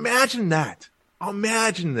record. Imagine that.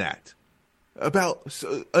 About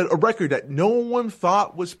a record that no one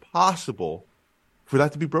thought was possible for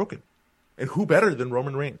that to be broken. And who better than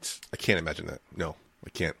Roman Reigns? I can't imagine that. No, I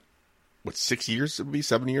can't. What, 6 years it would be?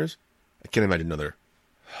 7 years? I can't imagine another.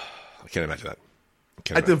 I can't imagine that.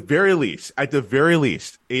 At the very least,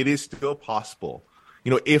 it is still possible.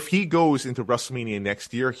 if he goes into WrestleMania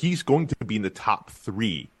next year, he's going to be in the top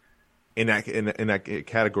 3 in that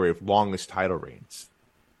category of longest title reigns.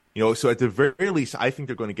 So at the very least, I think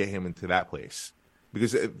they're going to get him into that place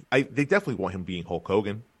because they definitely want him being Hulk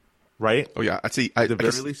Hogan, right? Oh yeah, I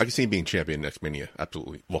can see him being champion next Mania.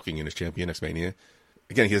 Absolutely, walking in as champion next Mania.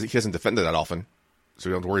 Again, he hasn't defended that often, so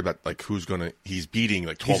you don't have to worry about like he's beating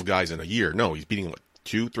like 12 guys in a year. No, he's beating like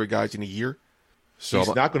 2-3 guys in a year. So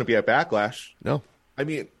he's not going to be at Backlash. No, I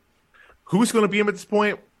mean, who's going to be him at this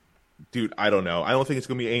point? Dude, I don't know. I don't think it's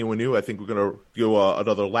going to be anyone new. I think we're going to do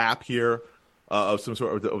another lap here of some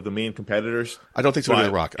sort of the main competitors. I don't think it's going to be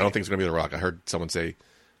The Rock. I don't think it's going to be The Rock. I heard someone say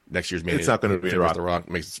next year's Mania. It's not going to be The Rock.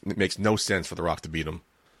 Makes no sense for The Rock to beat him.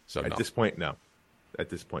 So at this point, no.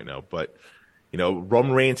 But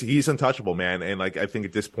Roman Reigns, he's untouchable, man. And like I think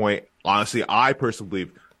at this point, honestly, I personally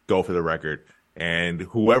believe go for the record. And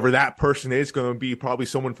whoever that person is going to be probably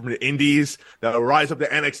someone from the Indies that will rise up to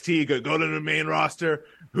NXT, go to the main roster.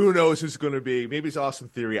 Who knows who's going to be? Maybe it's Austin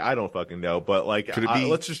Theory. I don't fucking know. But like,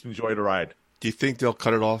 let's just enjoy the ride. Do you think they'll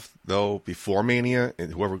cut it off though before Mania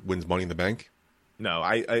and whoever wins Money in the Bank? No,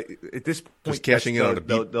 I at this point, just cashing in on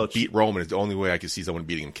to beat Roman is the only way I can see someone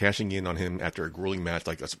beating him. Cashing in on him after a grueling match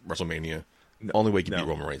like WrestleMania, the only way you can beat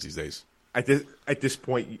Roman Reigns these days. At this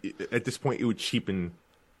point, it would cheapen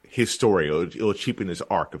his story. It'll cheapen his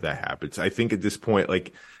arc if that happens. I think at this point,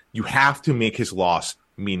 like you have to make his loss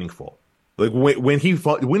meaningful. Like when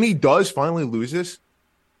he does finally lose this,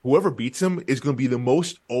 whoever beats him is going to be the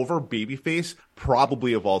most over babyface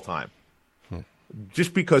probably of all time.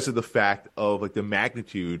 Just because of the fact of like the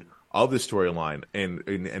magnitude of the storyline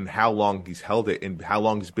and how long he's held it and how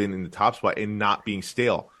long he's been in the top spot and not being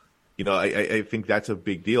stale. I think that's a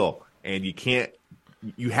big deal. And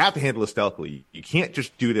you have to handle it stealthily. You can't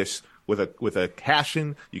just do this with a cash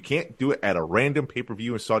in. You can't do it at a random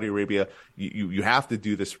pay-per-view in Saudi Arabia. You have to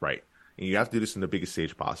do this right. And you have to do this in the biggest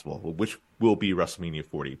stage possible, which will be WrestleMania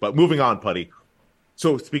 40. But moving on, Putty.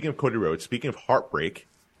 So speaking of Cody Rhodes, speaking of heartbreak,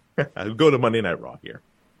 I'll go to Monday Night Raw here.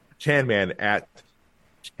 Chan Man at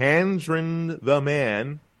Chandran the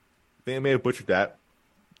Man. I think I may have butchered that.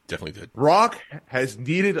 Definitely did. Rock has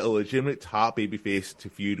needed a legitimate top babyface to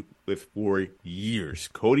feud with for years.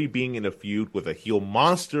 Cody being in a feud with a heel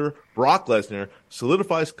monster, Brock Lesnar,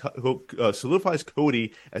 solidifies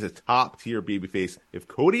Cody as a top-tier babyface. If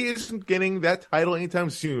Cody isn't getting that title anytime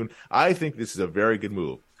soon, I think this is a very good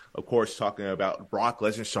move. Of course, talking about Brock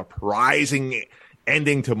Lesnar's surprising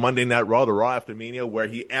ending to Monday Night Raw, the Raw after Mania, where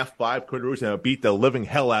he F5 Cody Rhodes and beat the living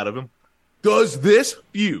hell out of him. Does this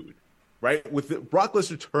feud, right, with Brock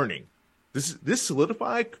Lesnar turning, this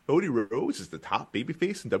solidify Cody Rhodes as the top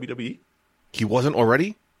babyface in WWE? He wasn't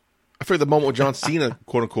already? I figured the moment with John Cena,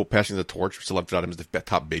 quote-unquote, passing the torch, solidified him as the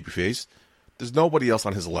top babyface. There's nobody else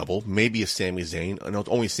on his level. Maybe a Sami Zayn. I know it's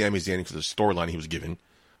only Sami Zayn for the storyline he was given.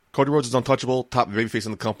 Cody Rhodes is untouchable, top babyface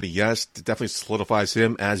in the company, yes. It definitely solidifies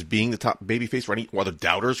him as being the top babyface for any other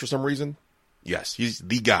doubters for some reason. Yes, he's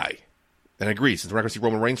the guy. And I agree, since we're not going to see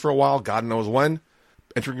Roman Reigns for a while, God knows when,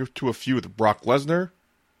 entering into a feud with Brock Lesnar,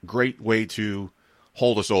 great way to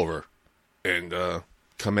hold us over and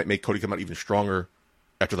make Cody come out even stronger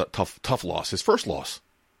after that tough loss, his first loss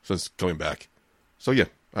since coming back. So yeah,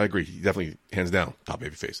 I agree. He definitely, hands down, top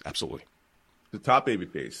babyface, absolutely. The top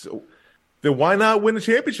babyface. So then why not win the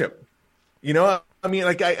championship? I mean,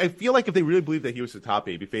 like I feel like if they really believed that he was the top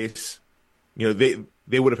babyface,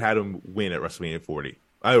 they would have had him win at WrestleMania 40.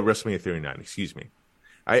 WrestleMania 39, excuse me.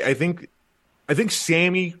 I think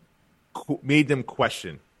Sami made them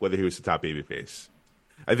question whether he was the top babyface.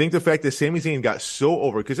 I think the fact that Sami Zayn got so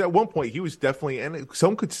over, because at one point he was definitely, and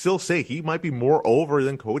some could still say he might be more over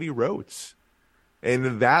than Cody Rhodes.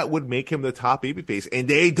 And that would make him the top babyface. And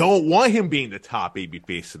they don't want him being the top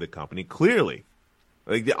babyface of the company, clearly.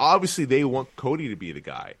 Obviously, they want Cody to be the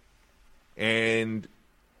guy. And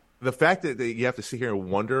the fact that you have to sit here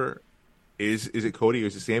and wonder, is it Cody or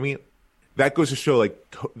is it Sami? That goes to show,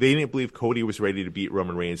 they didn't believe Cody was ready to beat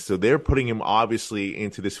Roman Reigns. So they're putting him, obviously,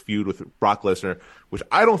 into this feud with Brock Lesnar, which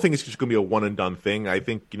I don't think is just going to be a one-and-done thing. I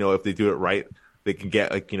think, if they do it right, they can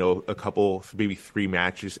get, a couple, maybe 3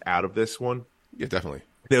 matches out of this one. Yeah, definitely.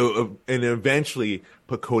 And eventually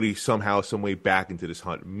put Cody somehow, some way back into this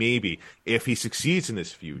hunt. Maybe if he succeeds in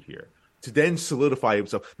this feud here, to then solidify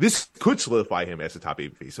himself. This could solidify him as a top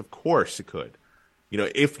babyface. Of course, it could.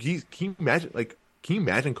 If can you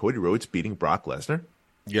imagine Cody Rhodes beating Brock Lesnar?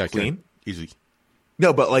 Yeah, clean, easily.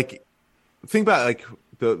 No, but think about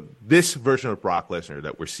this version of Brock Lesnar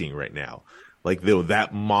that we're seeing right now, that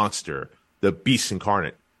monster, the beast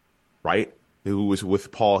incarnate, right? Who was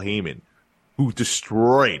with Paul Heyman. who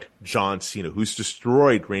destroyed John Cena, who's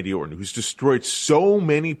destroyed Randy Orton, who's destroyed so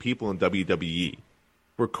many people in WWE,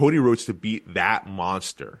 for Cody Rhodes to beat that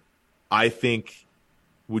monster, I think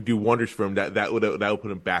would do wonders for him. That would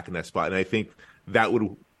put him back in that spot. And I think that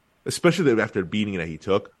would, especially after the beating that he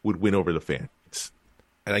took, would win over the fans.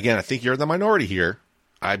 And again, I think you're in the minority here.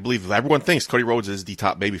 I believe everyone thinks Cody Rhodes is the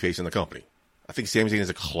top babyface in the company. I think Sami Zayn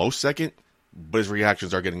is a close second, but his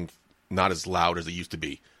reactions are getting not as loud as they used to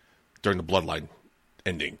be during the Bloodline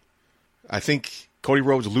ending. I think Cody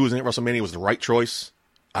Rhodes losing at WrestleMania was the right choice.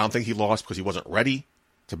 I don't think he lost because he wasn't ready.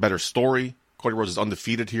 It's a better story. Cody Rhodes is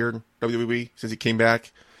undefeated here in WWE since he came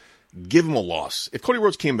back. Give him a loss. If Cody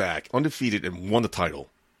Rhodes came back undefeated and won the title,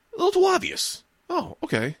 a little too obvious. Oh,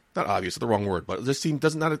 okay. Not obvious, the wrong word, but this team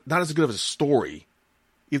not as good of a story,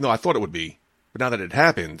 even though I thought it would be. But now that it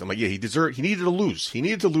happened, I'm like, yeah, he needed to lose. He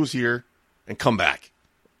needed to lose here and come back.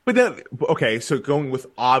 But then, okay, so going with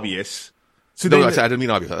obvious. So no, then, I didn't mean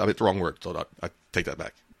obvious. I meant the wrong word, so I take that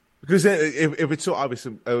back. Because then, if it's so obvious,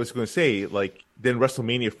 I was going to say, like, then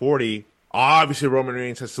WrestleMania 40, obviously Roman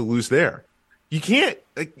Reigns has to lose there. You can't,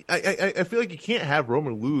 like, I feel like you can't have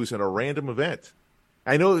Roman lose in a random event.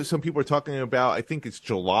 I know some people are talking about, I think it's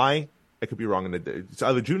July. I could be wrong. It's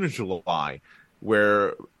either June or July,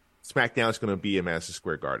 where SmackDown is going to be in Madison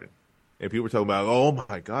Square Garden. And people are talking about, oh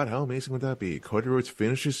my God, how amazing would that be? Cody Rhodes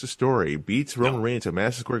finishes the story, beats Roman Reigns at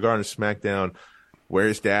Madison Square Garden, SmackDown, where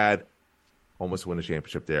his dad almost won a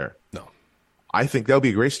championship there. No. I think that would be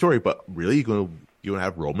a great story, but really, you going to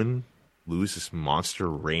have Roman lose this monster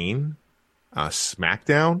reign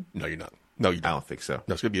SmackDown? No, you're not. No, you don't. I don't think so.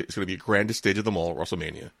 No, it's gonna be the grandest stage of them all,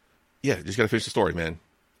 WrestleMania. Yeah, you just gotta finish the story, man.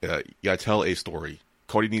 You gotta tell a story.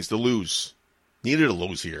 Cody needs to lose. Needed to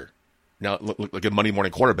lose here. Now, look like a Monday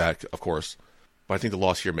morning quarterback, of course, but I think the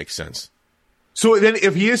loss here makes sense. So then,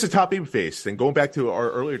 if he is a top babyface, then going back to our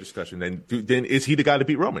earlier discussion, then is he the guy to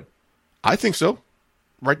beat Roman? I think so.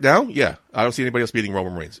 Right now, yeah. I don't see anybody else beating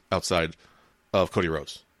Roman Reigns outside of Cody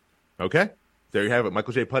Rhodes. Okay. There you have it.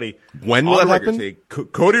 Michael J. Putty. When will that happen? Say,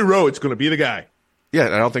 Cody Rhodes going to be the guy. Yeah,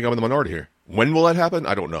 and I don't think I'm in the minority here. When will that happen?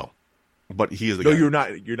 I don't know. But he is the guy. No, you're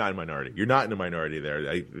not. You're not in minority. You're not in the minority there.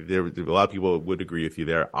 A lot of people would agree with you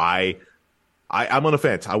there. I'm on the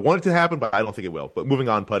fence. I want it to happen, but I don't think it will. But moving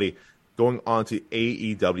on, Putty. Going on to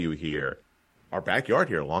AEW here. Our backyard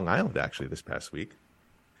here, Long Island, actually, this past week.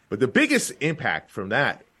 But the biggest impact from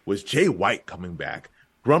that was Jay White coming back.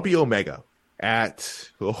 Grumpy Omega at,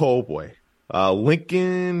 oh boy,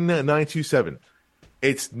 Lincoln 927.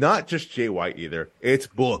 It's not just Jay White either. It's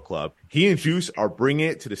Bullet Club. He and Juice are bringing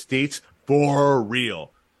it to the States for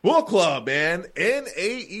real. Bullet Club, man.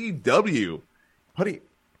 NAEW. Buddy,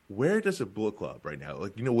 where does a Bullet Club right now,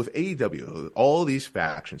 like, with AEW, all these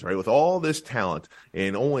factions, right, with all this talent,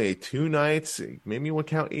 and only 2 nights, maybe you want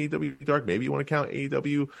to count AEW Dark, maybe you want to count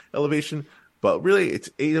AEW Elevation, but really it's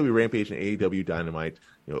AEW Rampage and AEW Dynamite,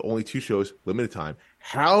 only 2 shows, limited time.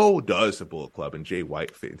 How does the Bullet Club and Jay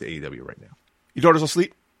White fit into AEW right now? Your daughter's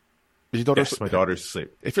asleep? Yes, my daughter's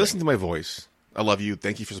asleep. If you're listening to my voice, I love you.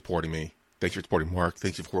 Thank you for supporting me. Thank you for supporting Mark.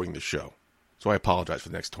 Thank you for supporting the show. So I apologize for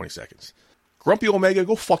the next 20 seconds. Grumpy Omega,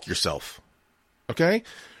 go fuck yourself. Okay?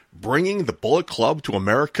 Bringing the Bullet Club to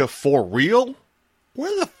America for real?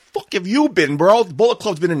 Where the fuck have you been, bro? The Bullet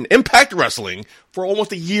Club's been in Impact Wrestling for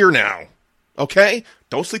almost a year now. Okay?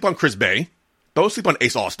 Don't sleep on Chris Bay. Don't sleep on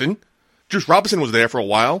Ace Austin. Juice Robinson was there for a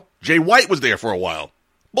while. Jay White was there for a while.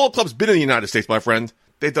 Bullet Club's been in the United States, my friend.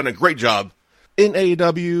 They've done a great job. In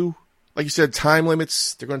AEW, like you said, time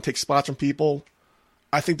limits. They're going to take spots from people.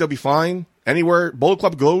 I think they'll be fine. Anywhere Bullet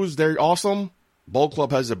Club goes, they're awesome. Bullet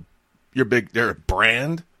Club has they're a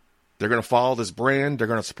brand. They're going to follow this brand. They're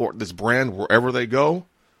going to support this brand wherever they go.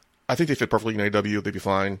 I think they fit perfectly in AEW. They'd be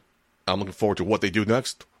fine. I'm looking forward to what they do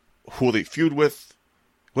next. Who they feud with.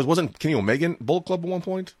 Wasn't Kenny Omega in Bullet Club at one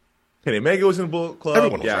point? Kenny Omega was in Bullet Club.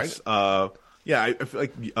 Everyone was, right? Yeah, I feel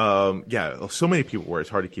like, so many people were. It's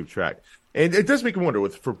hard to keep track. And it does make me wonder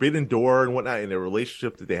with Forbidden Door and whatnot and the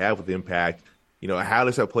relationship that they have with Impact, how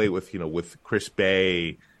does that play with, with Chris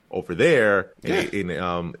Bay over there in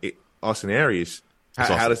Austin Aries?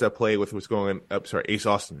 How does that play with what's going on? Ace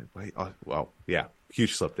Austin. Well, yeah,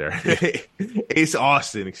 huge slip there. Ace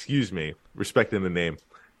Austin, excuse me, respecting the name.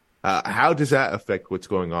 How does that affect what's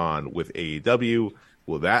going on with AEW?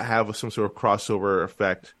 Will that have some sort of crossover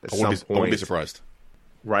effect at some point? I wouldn't be surprised.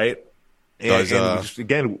 Right? Does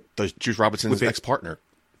Juice Robinson's ex-partner,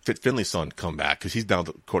 Fit Finley's son, come back? Because he's now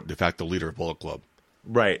the de facto leader of Bullet Club.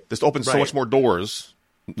 Right. This opens so much more doors,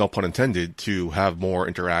 no pun intended, to have more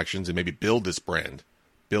interactions and maybe build this brand,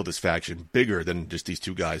 build this faction bigger than just these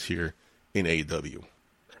 2 guys here in AEW.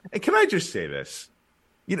 And can I just say this?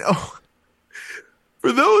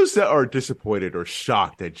 For those that are disappointed or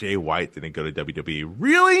shocked that Jay White didn't go to WWE,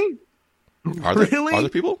 really? Are there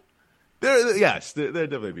people? Yes, there are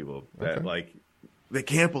definitely people that Okay. they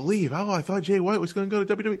can't believe. Oh, I thought Jay White was going to go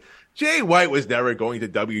to WWE. Jay White was never going to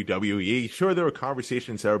WWE. Sure, there were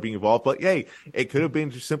conversations that were being involved, but hey, it could have been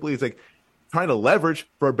just simply it's like trying to leverage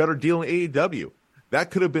for a better deal in AEW. That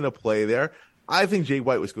could have been a play there. I think Jay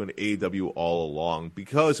White was going to AEW all along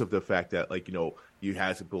because of the fact that, you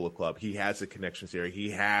has the Bullet Club, he has the connections there,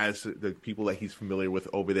 he has the people that he's familiar with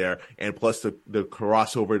over there, and plus the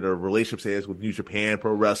crossover, the relationships he has with New Japan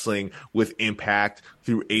Pro Wrestling, with Impact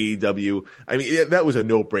through AEW. I mean, that was a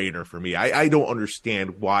no-brainer for me. I don't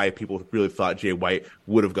understand why people really thought Jay White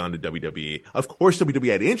would have gone to WWE. Of course, WWE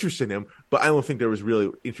had interest in him, but I don't think there was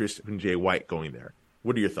really interest in Jay White going there.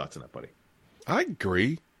 What are your thoughts on that, buddy? I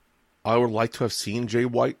agree. I would like to have seen Jay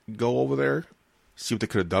White go over there, see what they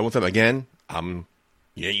could have done with him. Again,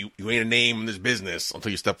 you ain't a name in this business until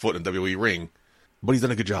you step foot in a WWE ring, but he's done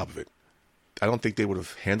a good job of it. I don't think they would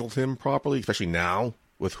have handled him properly, especially now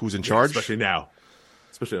with who's in charge. Especially now.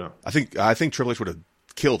 I think Triple H would have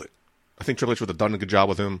killed it. I think Triple H would have done a good job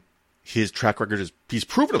with him. His track record he's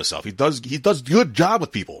proven himself. He does good job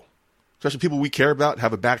with people, especially people we care about,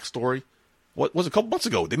 have a backstory. What was it, a couple months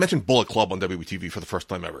ago? They mentioned Bullet Club on WTV for the first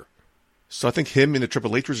time ever. So I think him in the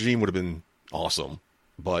Triple H regime would have been awesome,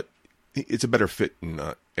 but it's a better fit in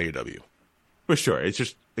AEW. For sure. It's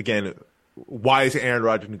just, again, why is Aaron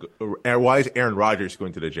Rodgers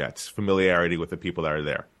going to the Jets? Familiarity with the people that are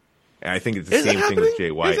there. And I think it's the same thing with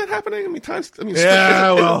Jay White. Is that happening?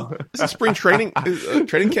 Is spring training,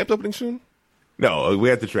 training camp opening soon? No, we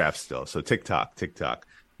have the draft still. So TikTok.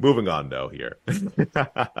 Moving on, though, here.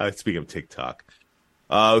 Speaking of TikTok.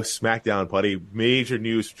 SmackDown, buddy. Major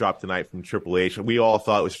news dropped tonight from Triple H. We all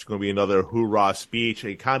thought it was just going to be another hoorah speech.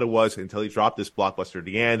 It kind of was until he dropped this blockbuster at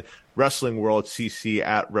the end. Wrestling World CC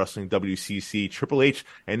at Wrestling WCC. Triple H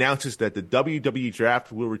announces that the WWE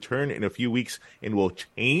Draft will return in a few weeks and will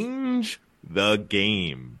change the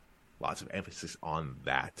game. Lots of emphasis on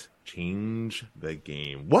that. Change the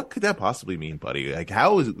game. What could that possibly mean, buddy? Like,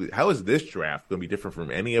 how is this draft going to be different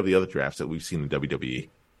from any of the other drafts that we've seen in WWE?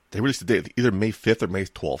 They released the date either May 5th or May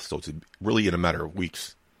 12th, so it's really in a matter of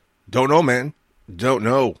weeks. Don't know, man. Don't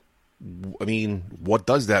know. I mean, what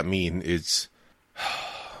does that mean? It's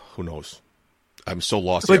who knows? I'm so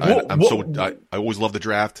lost. Like, I always love the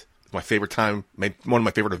draft. It's my favorite time. One of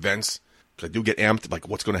my favorite events. Because I do get amped. Like,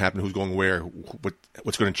 what's going to happen? Who's going where?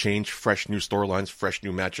 What's going to change? Fresh new storylines. Fresh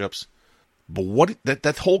new matchups. But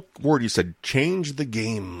that whole word you said, change the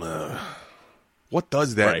game. What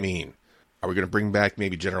does that mean? Are we going to bring back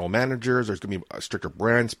maybe general managers? There's going to be a stricter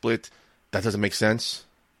brand split. That doesn't make sense.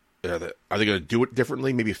 Are they going to do it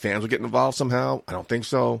differently? Maybe fans will get involved somehow. I don't think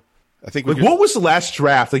so. I think. What was the last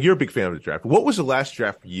draft? Like, you're a big fan of the draft. What was the last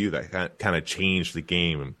draft for you that kind of changed the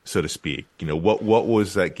game, so to speak? What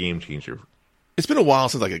was that game changer? It's been a while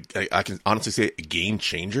since I can honestly say a game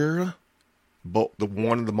changer. But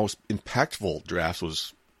one of the most impactful drafts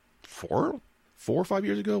was 4 or 5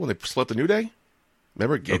 years ago when they split the New Day.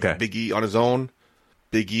 Remember, Big E on his own.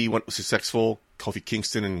 Big E was successful. Kofi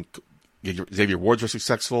Kingston and Xavier Woods were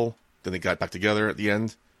successful. Then they got back together at the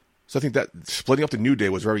end. So I think that splitting up the New Day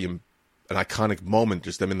was very an iconic moment,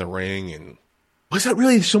 just them in the ring. And was that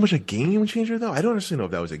really so much a game changer, though? I don't actually know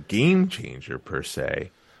if that was a game changer, per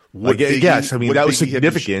se. Yes, I mean, that was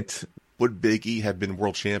significant. Would Big E have been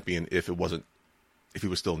world champion if he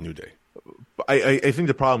was still New Day? I think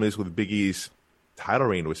the problem is with Big E's title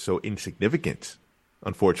reign was so insignificant,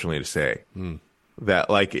 unfortunately to say, that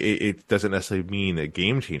it doesn't necessarily mean a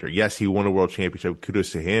game changer. Yes, he won a world championship.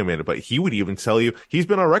 Kudos to him. But he would even tell you, he's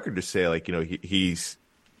been on record to say,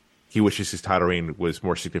 he wishes his title reign was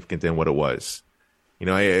more significant than what it was.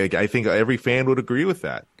 I think every fan would agree with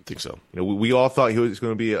that. I think so. We all thought he was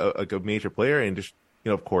going to be a major player, and just,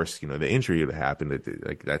 of course, the injury that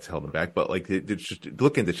happened, that's held him back. But just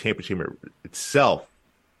looking at the championship itself,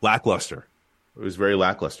 lackluster. It was very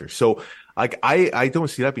lackluster. So, I don't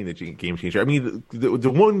see that being the game changer. I mean,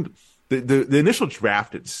 the initial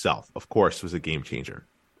draft itself, of course, was a game changer.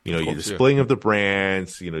 The splitting of the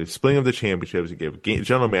brands, the splitting of the championships, you gave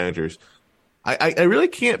general managers. I really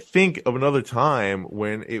can't think of another time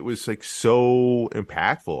when it was so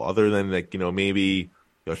impactful, other than maybe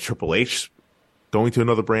Triple H going to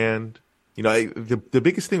another brand. The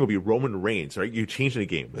biggest thing would be Roman Reigns, right? You change the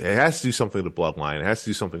game. It has to do something with the bloodline. It has to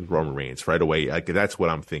do something with Roman Reigns right away. That's what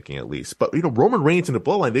I'm thinking, at least. But Roman Reigns and the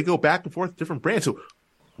bloodline, they go back and forth, different brands. So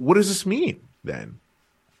what does this mean then?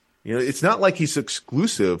 It's not like he's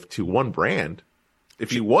exclusive to one brand.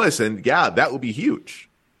 If he was, then yeah, that would be huge.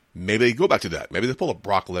 Maybe they go back to that. Maybe they pull a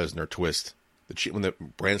Brock Lesnar twist when the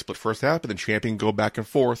brand split first happened, the champion go back and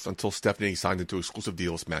forth until Stephanie signed into an exclusive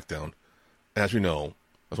deal with SmackDown. And as we know,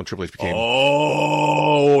 that's when Triple H became.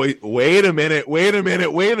 Oh, wait a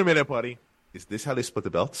minute, buddy. Is this how they split the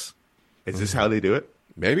belts? Is this how they do it?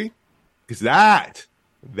 Maybe. Because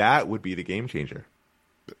that would be the game changer.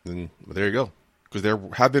 Then there you go. Because there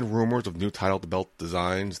have been rumors of new title belt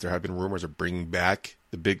designs. There have been rumors of bringing back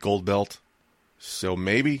the big gold belt. So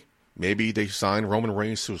maybe they sign Roman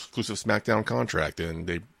Reigns to an exclusive SmackDown contract and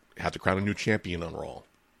they have to crown a new champion on Raw.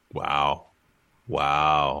 Wow.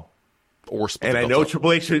 Or and I know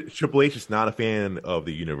Triple H is not a fan of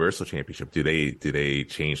the Universal Championship. Do they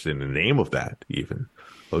change the name of that even?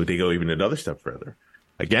 Or would they go even another step further?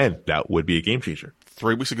 Again, that would be a game changer.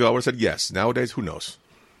 3 weeks ago, I would have said yes. Nowadays, who knows?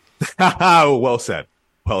 Well said.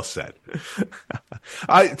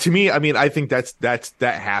 To me, I mean, I think that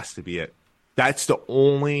has to be it. That's the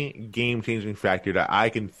only game changing factor that I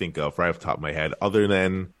can think of right off the top of my head, other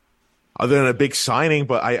than a big signing.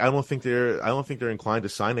 But I don't think they're inclined to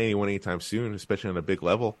sign anyone anytime soon, especially on a big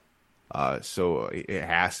level. So it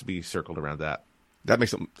has to be circled around that. That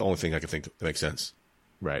makes the only thing I can think that makes sense.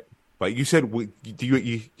 Right. But you said, do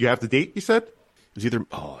you have the date? You said it was either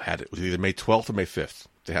it was either May 12th or May 5th.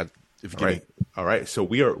 They had. All right. So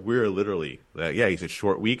we're literally he said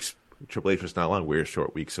short weeks. Triple H was not long. We're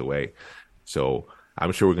short weeks away. So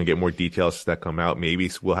I'm sure we're gonna get more details as that come out. Maybe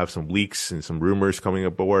we'll have some leaks and some rumors coming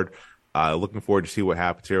aboard. Looking forward to see what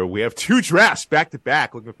happens here. We have 2 drafts back to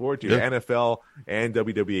back. Looking forward to NFL and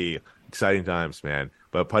WWE. Exciting times, man.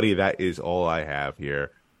 But Putty, that is all I have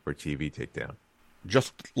here for TV Takedown.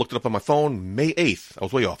 Just looked it up on my phone. May 8th. I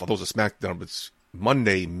was way off. I thought it was a SmackDown, but it's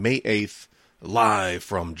Monday, May 8th, live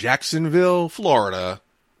from Jacksonville, Florida.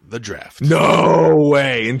 The draft. No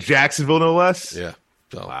way. In Jacksonville, no less? Yeah.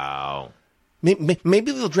 So, wow.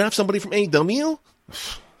 Maybe they'll draft somebody from AEW?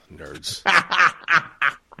 Nerds.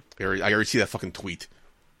 I already see that fucking tweet.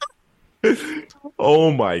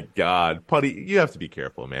 Oh, my God. Putty, you have to be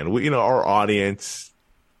careful, man. Our audience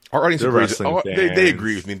agrees. They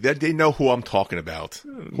agree with me. They know who I'm talking about.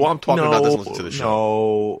 Who I'm talking about doesn't listen to the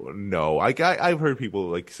show. No. I've heard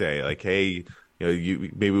people say, hey,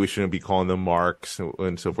 maybe we shouldn't be calling them marks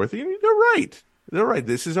and so forth. They're right. They're right.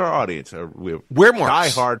 This is our audience. We're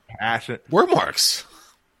marks. Die-hard, passionate. We're marks.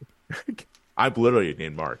 I'm literally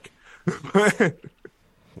named Mark.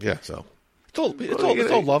 Yeah, so it's all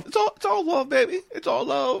love. It's all love, baby. It's all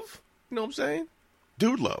love. You know what I'm saying?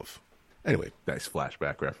 Dude love. Anyway, nice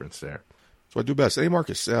flashback reference there. So I do best. Hey,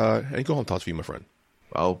 Marcus, any go home thoughts for you, my friend?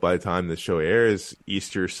 Well, by the time the show airs,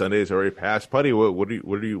 Easter Sunday is already passed. Putty, what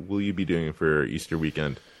will you be doing for Easter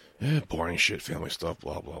weekend? Boring shit, family stuff,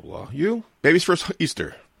 blah blah blah. You? Baby's first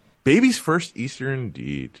Easter. Baby's first Easter,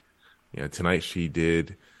 indeed. Tonight she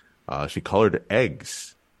did. She colored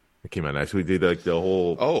eggs. It came out nice. We did the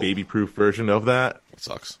whole baby-proof version of that. It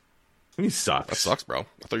sucks. What do you mean sucks? That sucks, bro.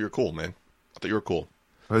 I thought you were cool, man. I thought you were cool.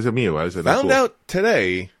 Why is it me? Why is it Found cool? out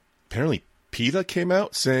today, apparently PETA came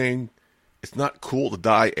out saying it's not cool to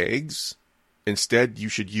dye eggs. Instead, you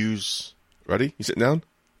should use, ready? You sitting down?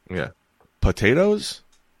 Yeah. Potatoes?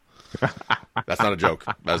 That's not a joke.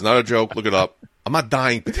 That's not a joke. Look it up. I'm not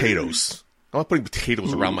dyeing potatoes. I'm not putting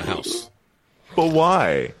potatoes around my house. But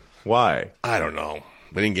why? Why? I don't know.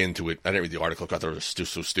 We didn't get into it. I didn't read the article. I thought it was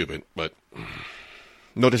so stupid. But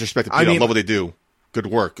no disrespect to PETA. I love what they do. Good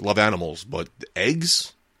work. Love animals. But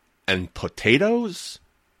eggs and potatoes?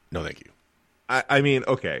 No, thank you. I mean,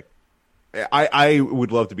 okay. I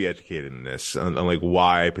would love to be educated in this on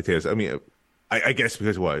why potatoes. I mean, I guess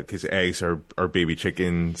because what? Because eggs are baby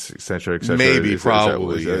chickens, et cetera, et cetera. Maybe,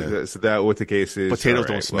 probably. So that what the case is. Potatoes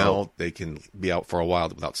don't smell. Well, they can be out for a while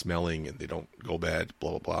without smelling, and they don't go bad.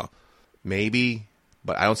 Blah blah blah. Maybe,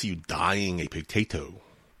 but I don't see you dyeing a potato.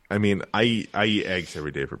 I mean, I eat eggs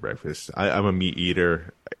every day for breakfast. I'm a meat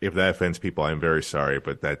eater. If that offends people, I'm very sorry,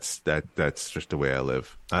 but that's just the way I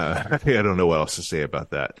live. I don't know what else to say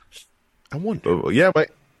about that. I wonder. But, yeah,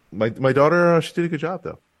 my daughter, she did a good job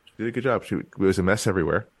though. She did a good job. It was a mess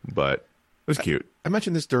everywhere, but it was cute. I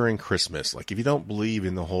mentioned this during Christmas. If you don't believe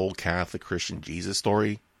in the whole Catholic Christian Jesus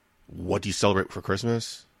story, what do you celebrate for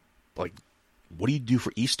Christmas? What do you do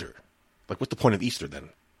for Easter? What's the point of Easter then?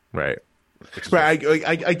 Right. But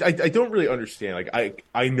I don't really understand.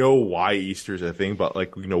 I know why Easter is a thing, but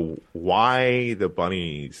why the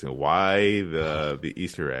bunnies and why the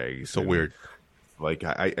Easter eggs? So weird.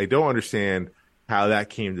 I don't understand how that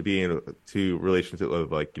came to be to relationship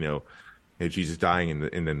of Jesus dying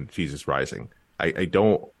and then Jesus rising. I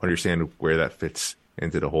don't understand where that fits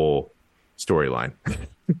into the whole storyline.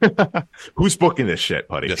 Who's booking this shit,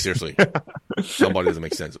 buddy? Yeah, seriously. Somebody doesn't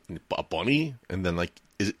make sense. A bunny, and then like,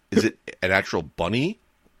 is it an actual bunny,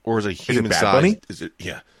 or is it a human Bad size? Bunny? Is it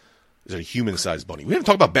a human sized bunny? We haven't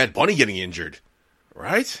talked about Bad Bunny getting injured,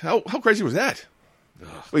 right? How crazy was that?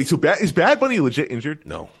 Wait, so is Bad Bunny legit injured?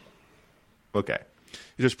 No. Okay.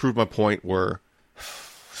 It just proved my point where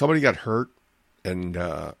somebody got hurt, and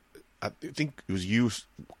I think it was you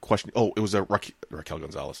questioning. Oh, it was Raquel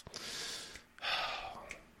Gonzalez,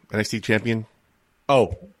 NXT champion.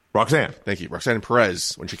 Oh, Roxanne. Thank you, Roxanne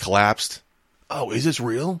Perez. When she collapsed, oh, is this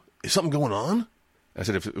real? Is something going on? I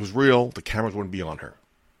said if it was real, the cameras wouldn't be on her.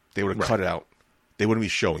 They would have cut it out. They wouldn't be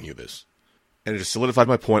showing you this. And it just solidified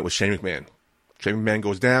my point with Shane McMahon. Shane McMahon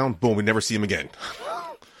goes down, boom, we never see him again.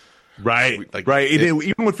 Right.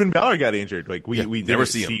 Even when Finn Balor got injured, like we never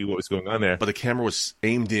see what was going on there. But the camera was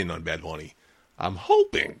aimed in on Bad Bunny. I'm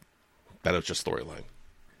hoping that it was just storyline.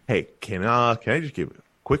 Hey, can I just give a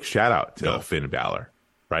quick shout out to Finn Balor?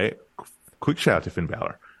 Right? Quick shout out to Finn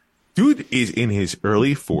Balor. Dude is in his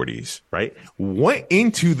early 40s, right? Went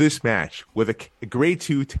into this match with a grade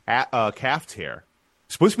 2 calf tear.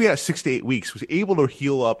 Supposed to be at 6 to 8 weeks. Was able to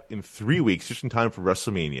heal up in 3 weeks, just in time for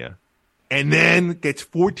WrestleMania. And then gets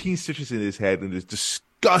 14 stitches in his head and this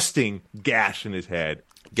disgusting gash in his head.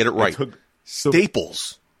 Get it right.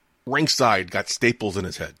 Staples. Ringside got staples in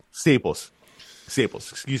his head. Staples.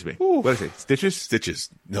 Excuse me. Ooh. What did I say? Stitches? Stitches.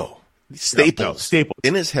 No. Staples. No, staples.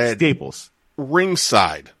 In his head. Staples.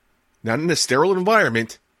 Ringside. Not in a sterile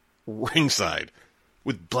environment. Ringside.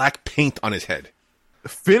 With black paint on his head.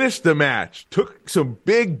 Finished the match. Took some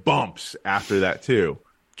big bumps after that, too.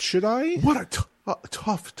 Should I? What a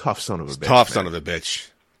tough son of a bitch. Tough son of a bitch.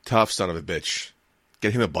 Tough son of a bitch.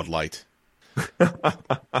 Get him a Bud Light.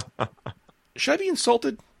 Should I be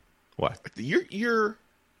insulted? What? You're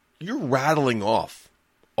rattling off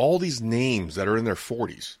all these names that are in their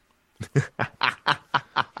 40s.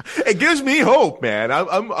 It gives me hope, man.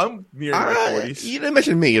 I'm near my 40s. You didn't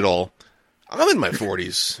mention me at all. I'm in my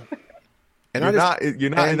 40s. And you're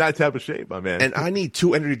not in that type of shape, my man. And I need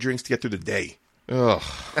 2 energy drinks to get through the day. Ugh.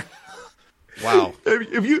 Wow.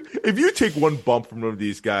 If you take one bump from one of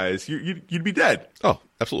these guys, you'd be dead. Oh,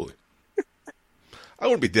 absolutely. I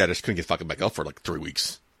wouldn't be dead. I just couldn't get fucking back up for like 3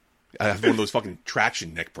 weeks. I have one of those fucking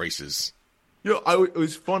traction neck braces. You know, it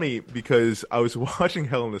was funny because I was watching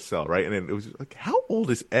Hell in a Cell, right? And it was like, how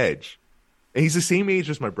old is Edge? And he's the same age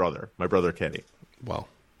as my brother Kenny. Wow.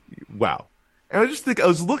 And I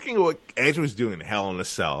was looking at what Edge was doing in Hell in a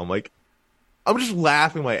Cell. I'm just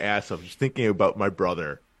laughing my ass off, just thinking about my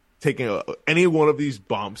brother taking any one of these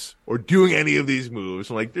bumps or doing any of these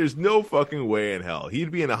moves. I'm like, there's no fucking way in hell.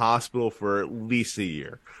 He'd be in a hospital for at least a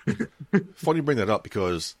year. Funny you bring that up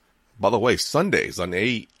because, by the way, Sundays on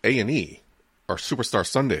A&E are Superstar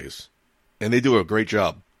Sundays, and they do a great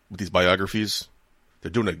job with these biographies.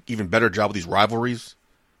 They're doing an even better job with these rivalries.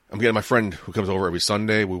 I'm getting my friend who comes over every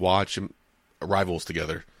Sunday. We watch Rivals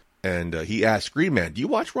together. And he asked Green Man, do you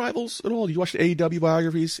watch Rivals at all? Do you watch the AEW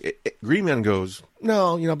biographies? Green Man goes,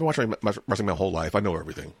 no, I've been watching wrestling my whole life. I know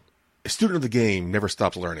everything. A student of the game never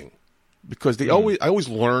stops learning because I always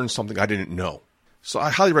learn something I didn't know. So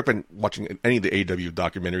I highly recommend watching any of the AEW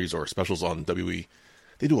documentaries or specials on WWE.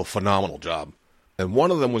 They do a phenomenal job. And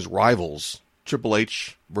one of them was Rivals, Triple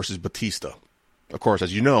H versus Batista. Of course,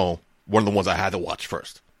 as you know, one of the ones I had to watch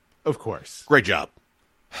first. Of course. Great job.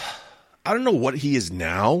 I don't know what he is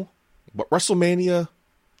now, but WrestleMania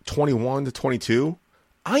 21 to 22,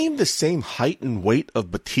 I am the same height and weight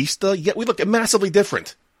of Batista, yet we look massively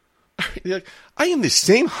different. I am the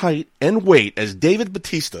same height and weight as David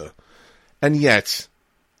Batista, and yet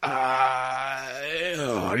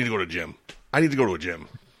I need to go to a gym.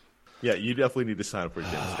 Yeah, you definitely need to sign up for a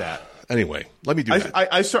gym stat. Anyway, let me do that.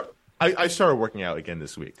 I started working out again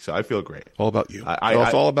this week, so I feel great. All about you.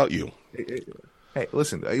 It's all about you. Hey,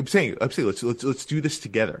 listen, I'm saying let's do this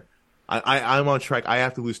together. I'm on track. I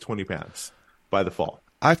have to lose 20 pounds by the fall.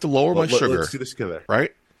 I have to lower my sugar. Let's do this together.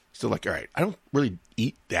 Right? So all right, I don't really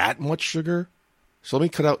eat that much sugar. So let me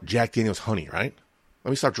cut out Jack Daniel's honey, right? Let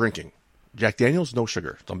me stop drinking. Jack Daniel's, no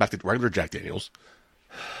sugar. So I'm back to regular Jack Daniel's.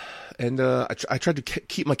 And I tried to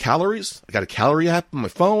keep my calories. I got a calorie app on my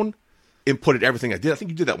phone. Inputted everything I did. I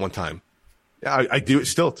think you did that one time. Yeah, I do it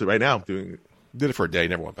still right now. Did it for a day,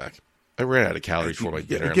 never went back. I ran out of calories for my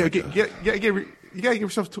dinner. You gotta give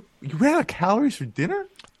yourself. You ran out of calories for dinner?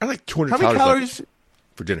 I had like 200 How many calories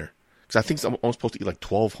for dinner. Because I think I'm supposed to eat like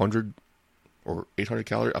 1,200 or 800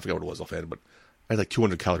 calories. I forgot what it was offhand, but I had like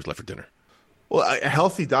 200 calories left for dinner. Well, a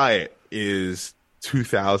healthy diet is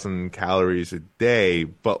 2,000 calories a day,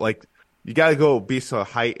 but like you got to go based on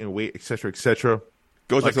height and weight, etc., etc.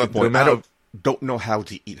 Goes back to my point. I don't know how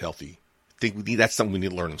to eat healthy. I think that's something we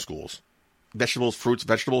need to learn in schools. vegetables, fruits,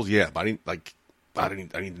 vegetables. Yeah, but I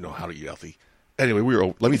didn't know how to eat healthy. Anyway,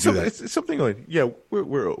 let me do that. It's something going. Yeah,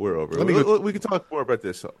 we're over. We can talk more about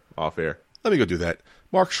this off air. Let me go do that.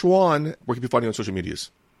 Mark Schwann, where can you find you on social medias?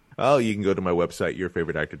 Oh, you can go to my website,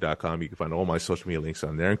 yourfavoriteactor.com. You can find all my social media links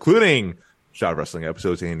on there, including Shot of Wrestling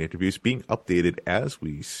episodes and interviews being updated as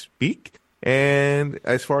we speak. And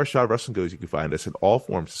as far as Shot of Wrestling goes, you can find us in all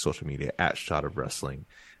forms of social media at Shot of Wrestling.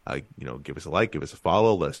 Give us a like, give us a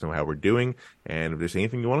follow, let us know how we're doing. And if there's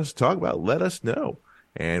anything you want us to talk about, let us know.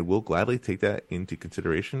 And we'll gladly take that into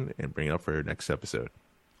consideration and bring it up for our next episode.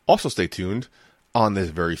 Also stay tuned on this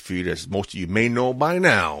very feed, as most of you may know by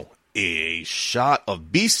now, a Shot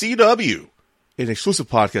of BCW, an exclusive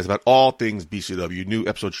podcast about all things BCW. New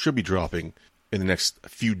episodes should be dropping in the next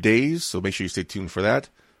few days, so make sure you stay tuned for that.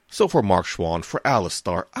 So for Mark Schwann, for Alice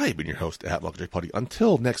Starr, I've been your host at Michael J. Putty.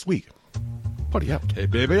 Until next week, Putty out. Hey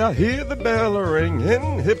baby, I hear the bell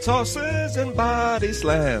ringing, hip tosses and body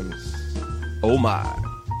slams. Oh my.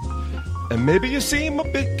 And maybe you seem a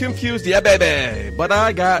bit confused, yeah baby, but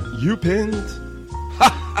I got you pinned. Ha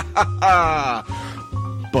ha ha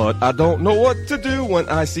ha. But I don't know what to do when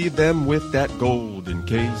I see them with that golden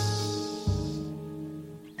case.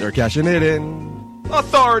 They're cashing it in.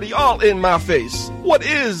 Authority all in my face. What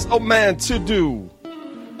is a man to do?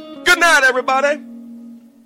 Good night, everybody.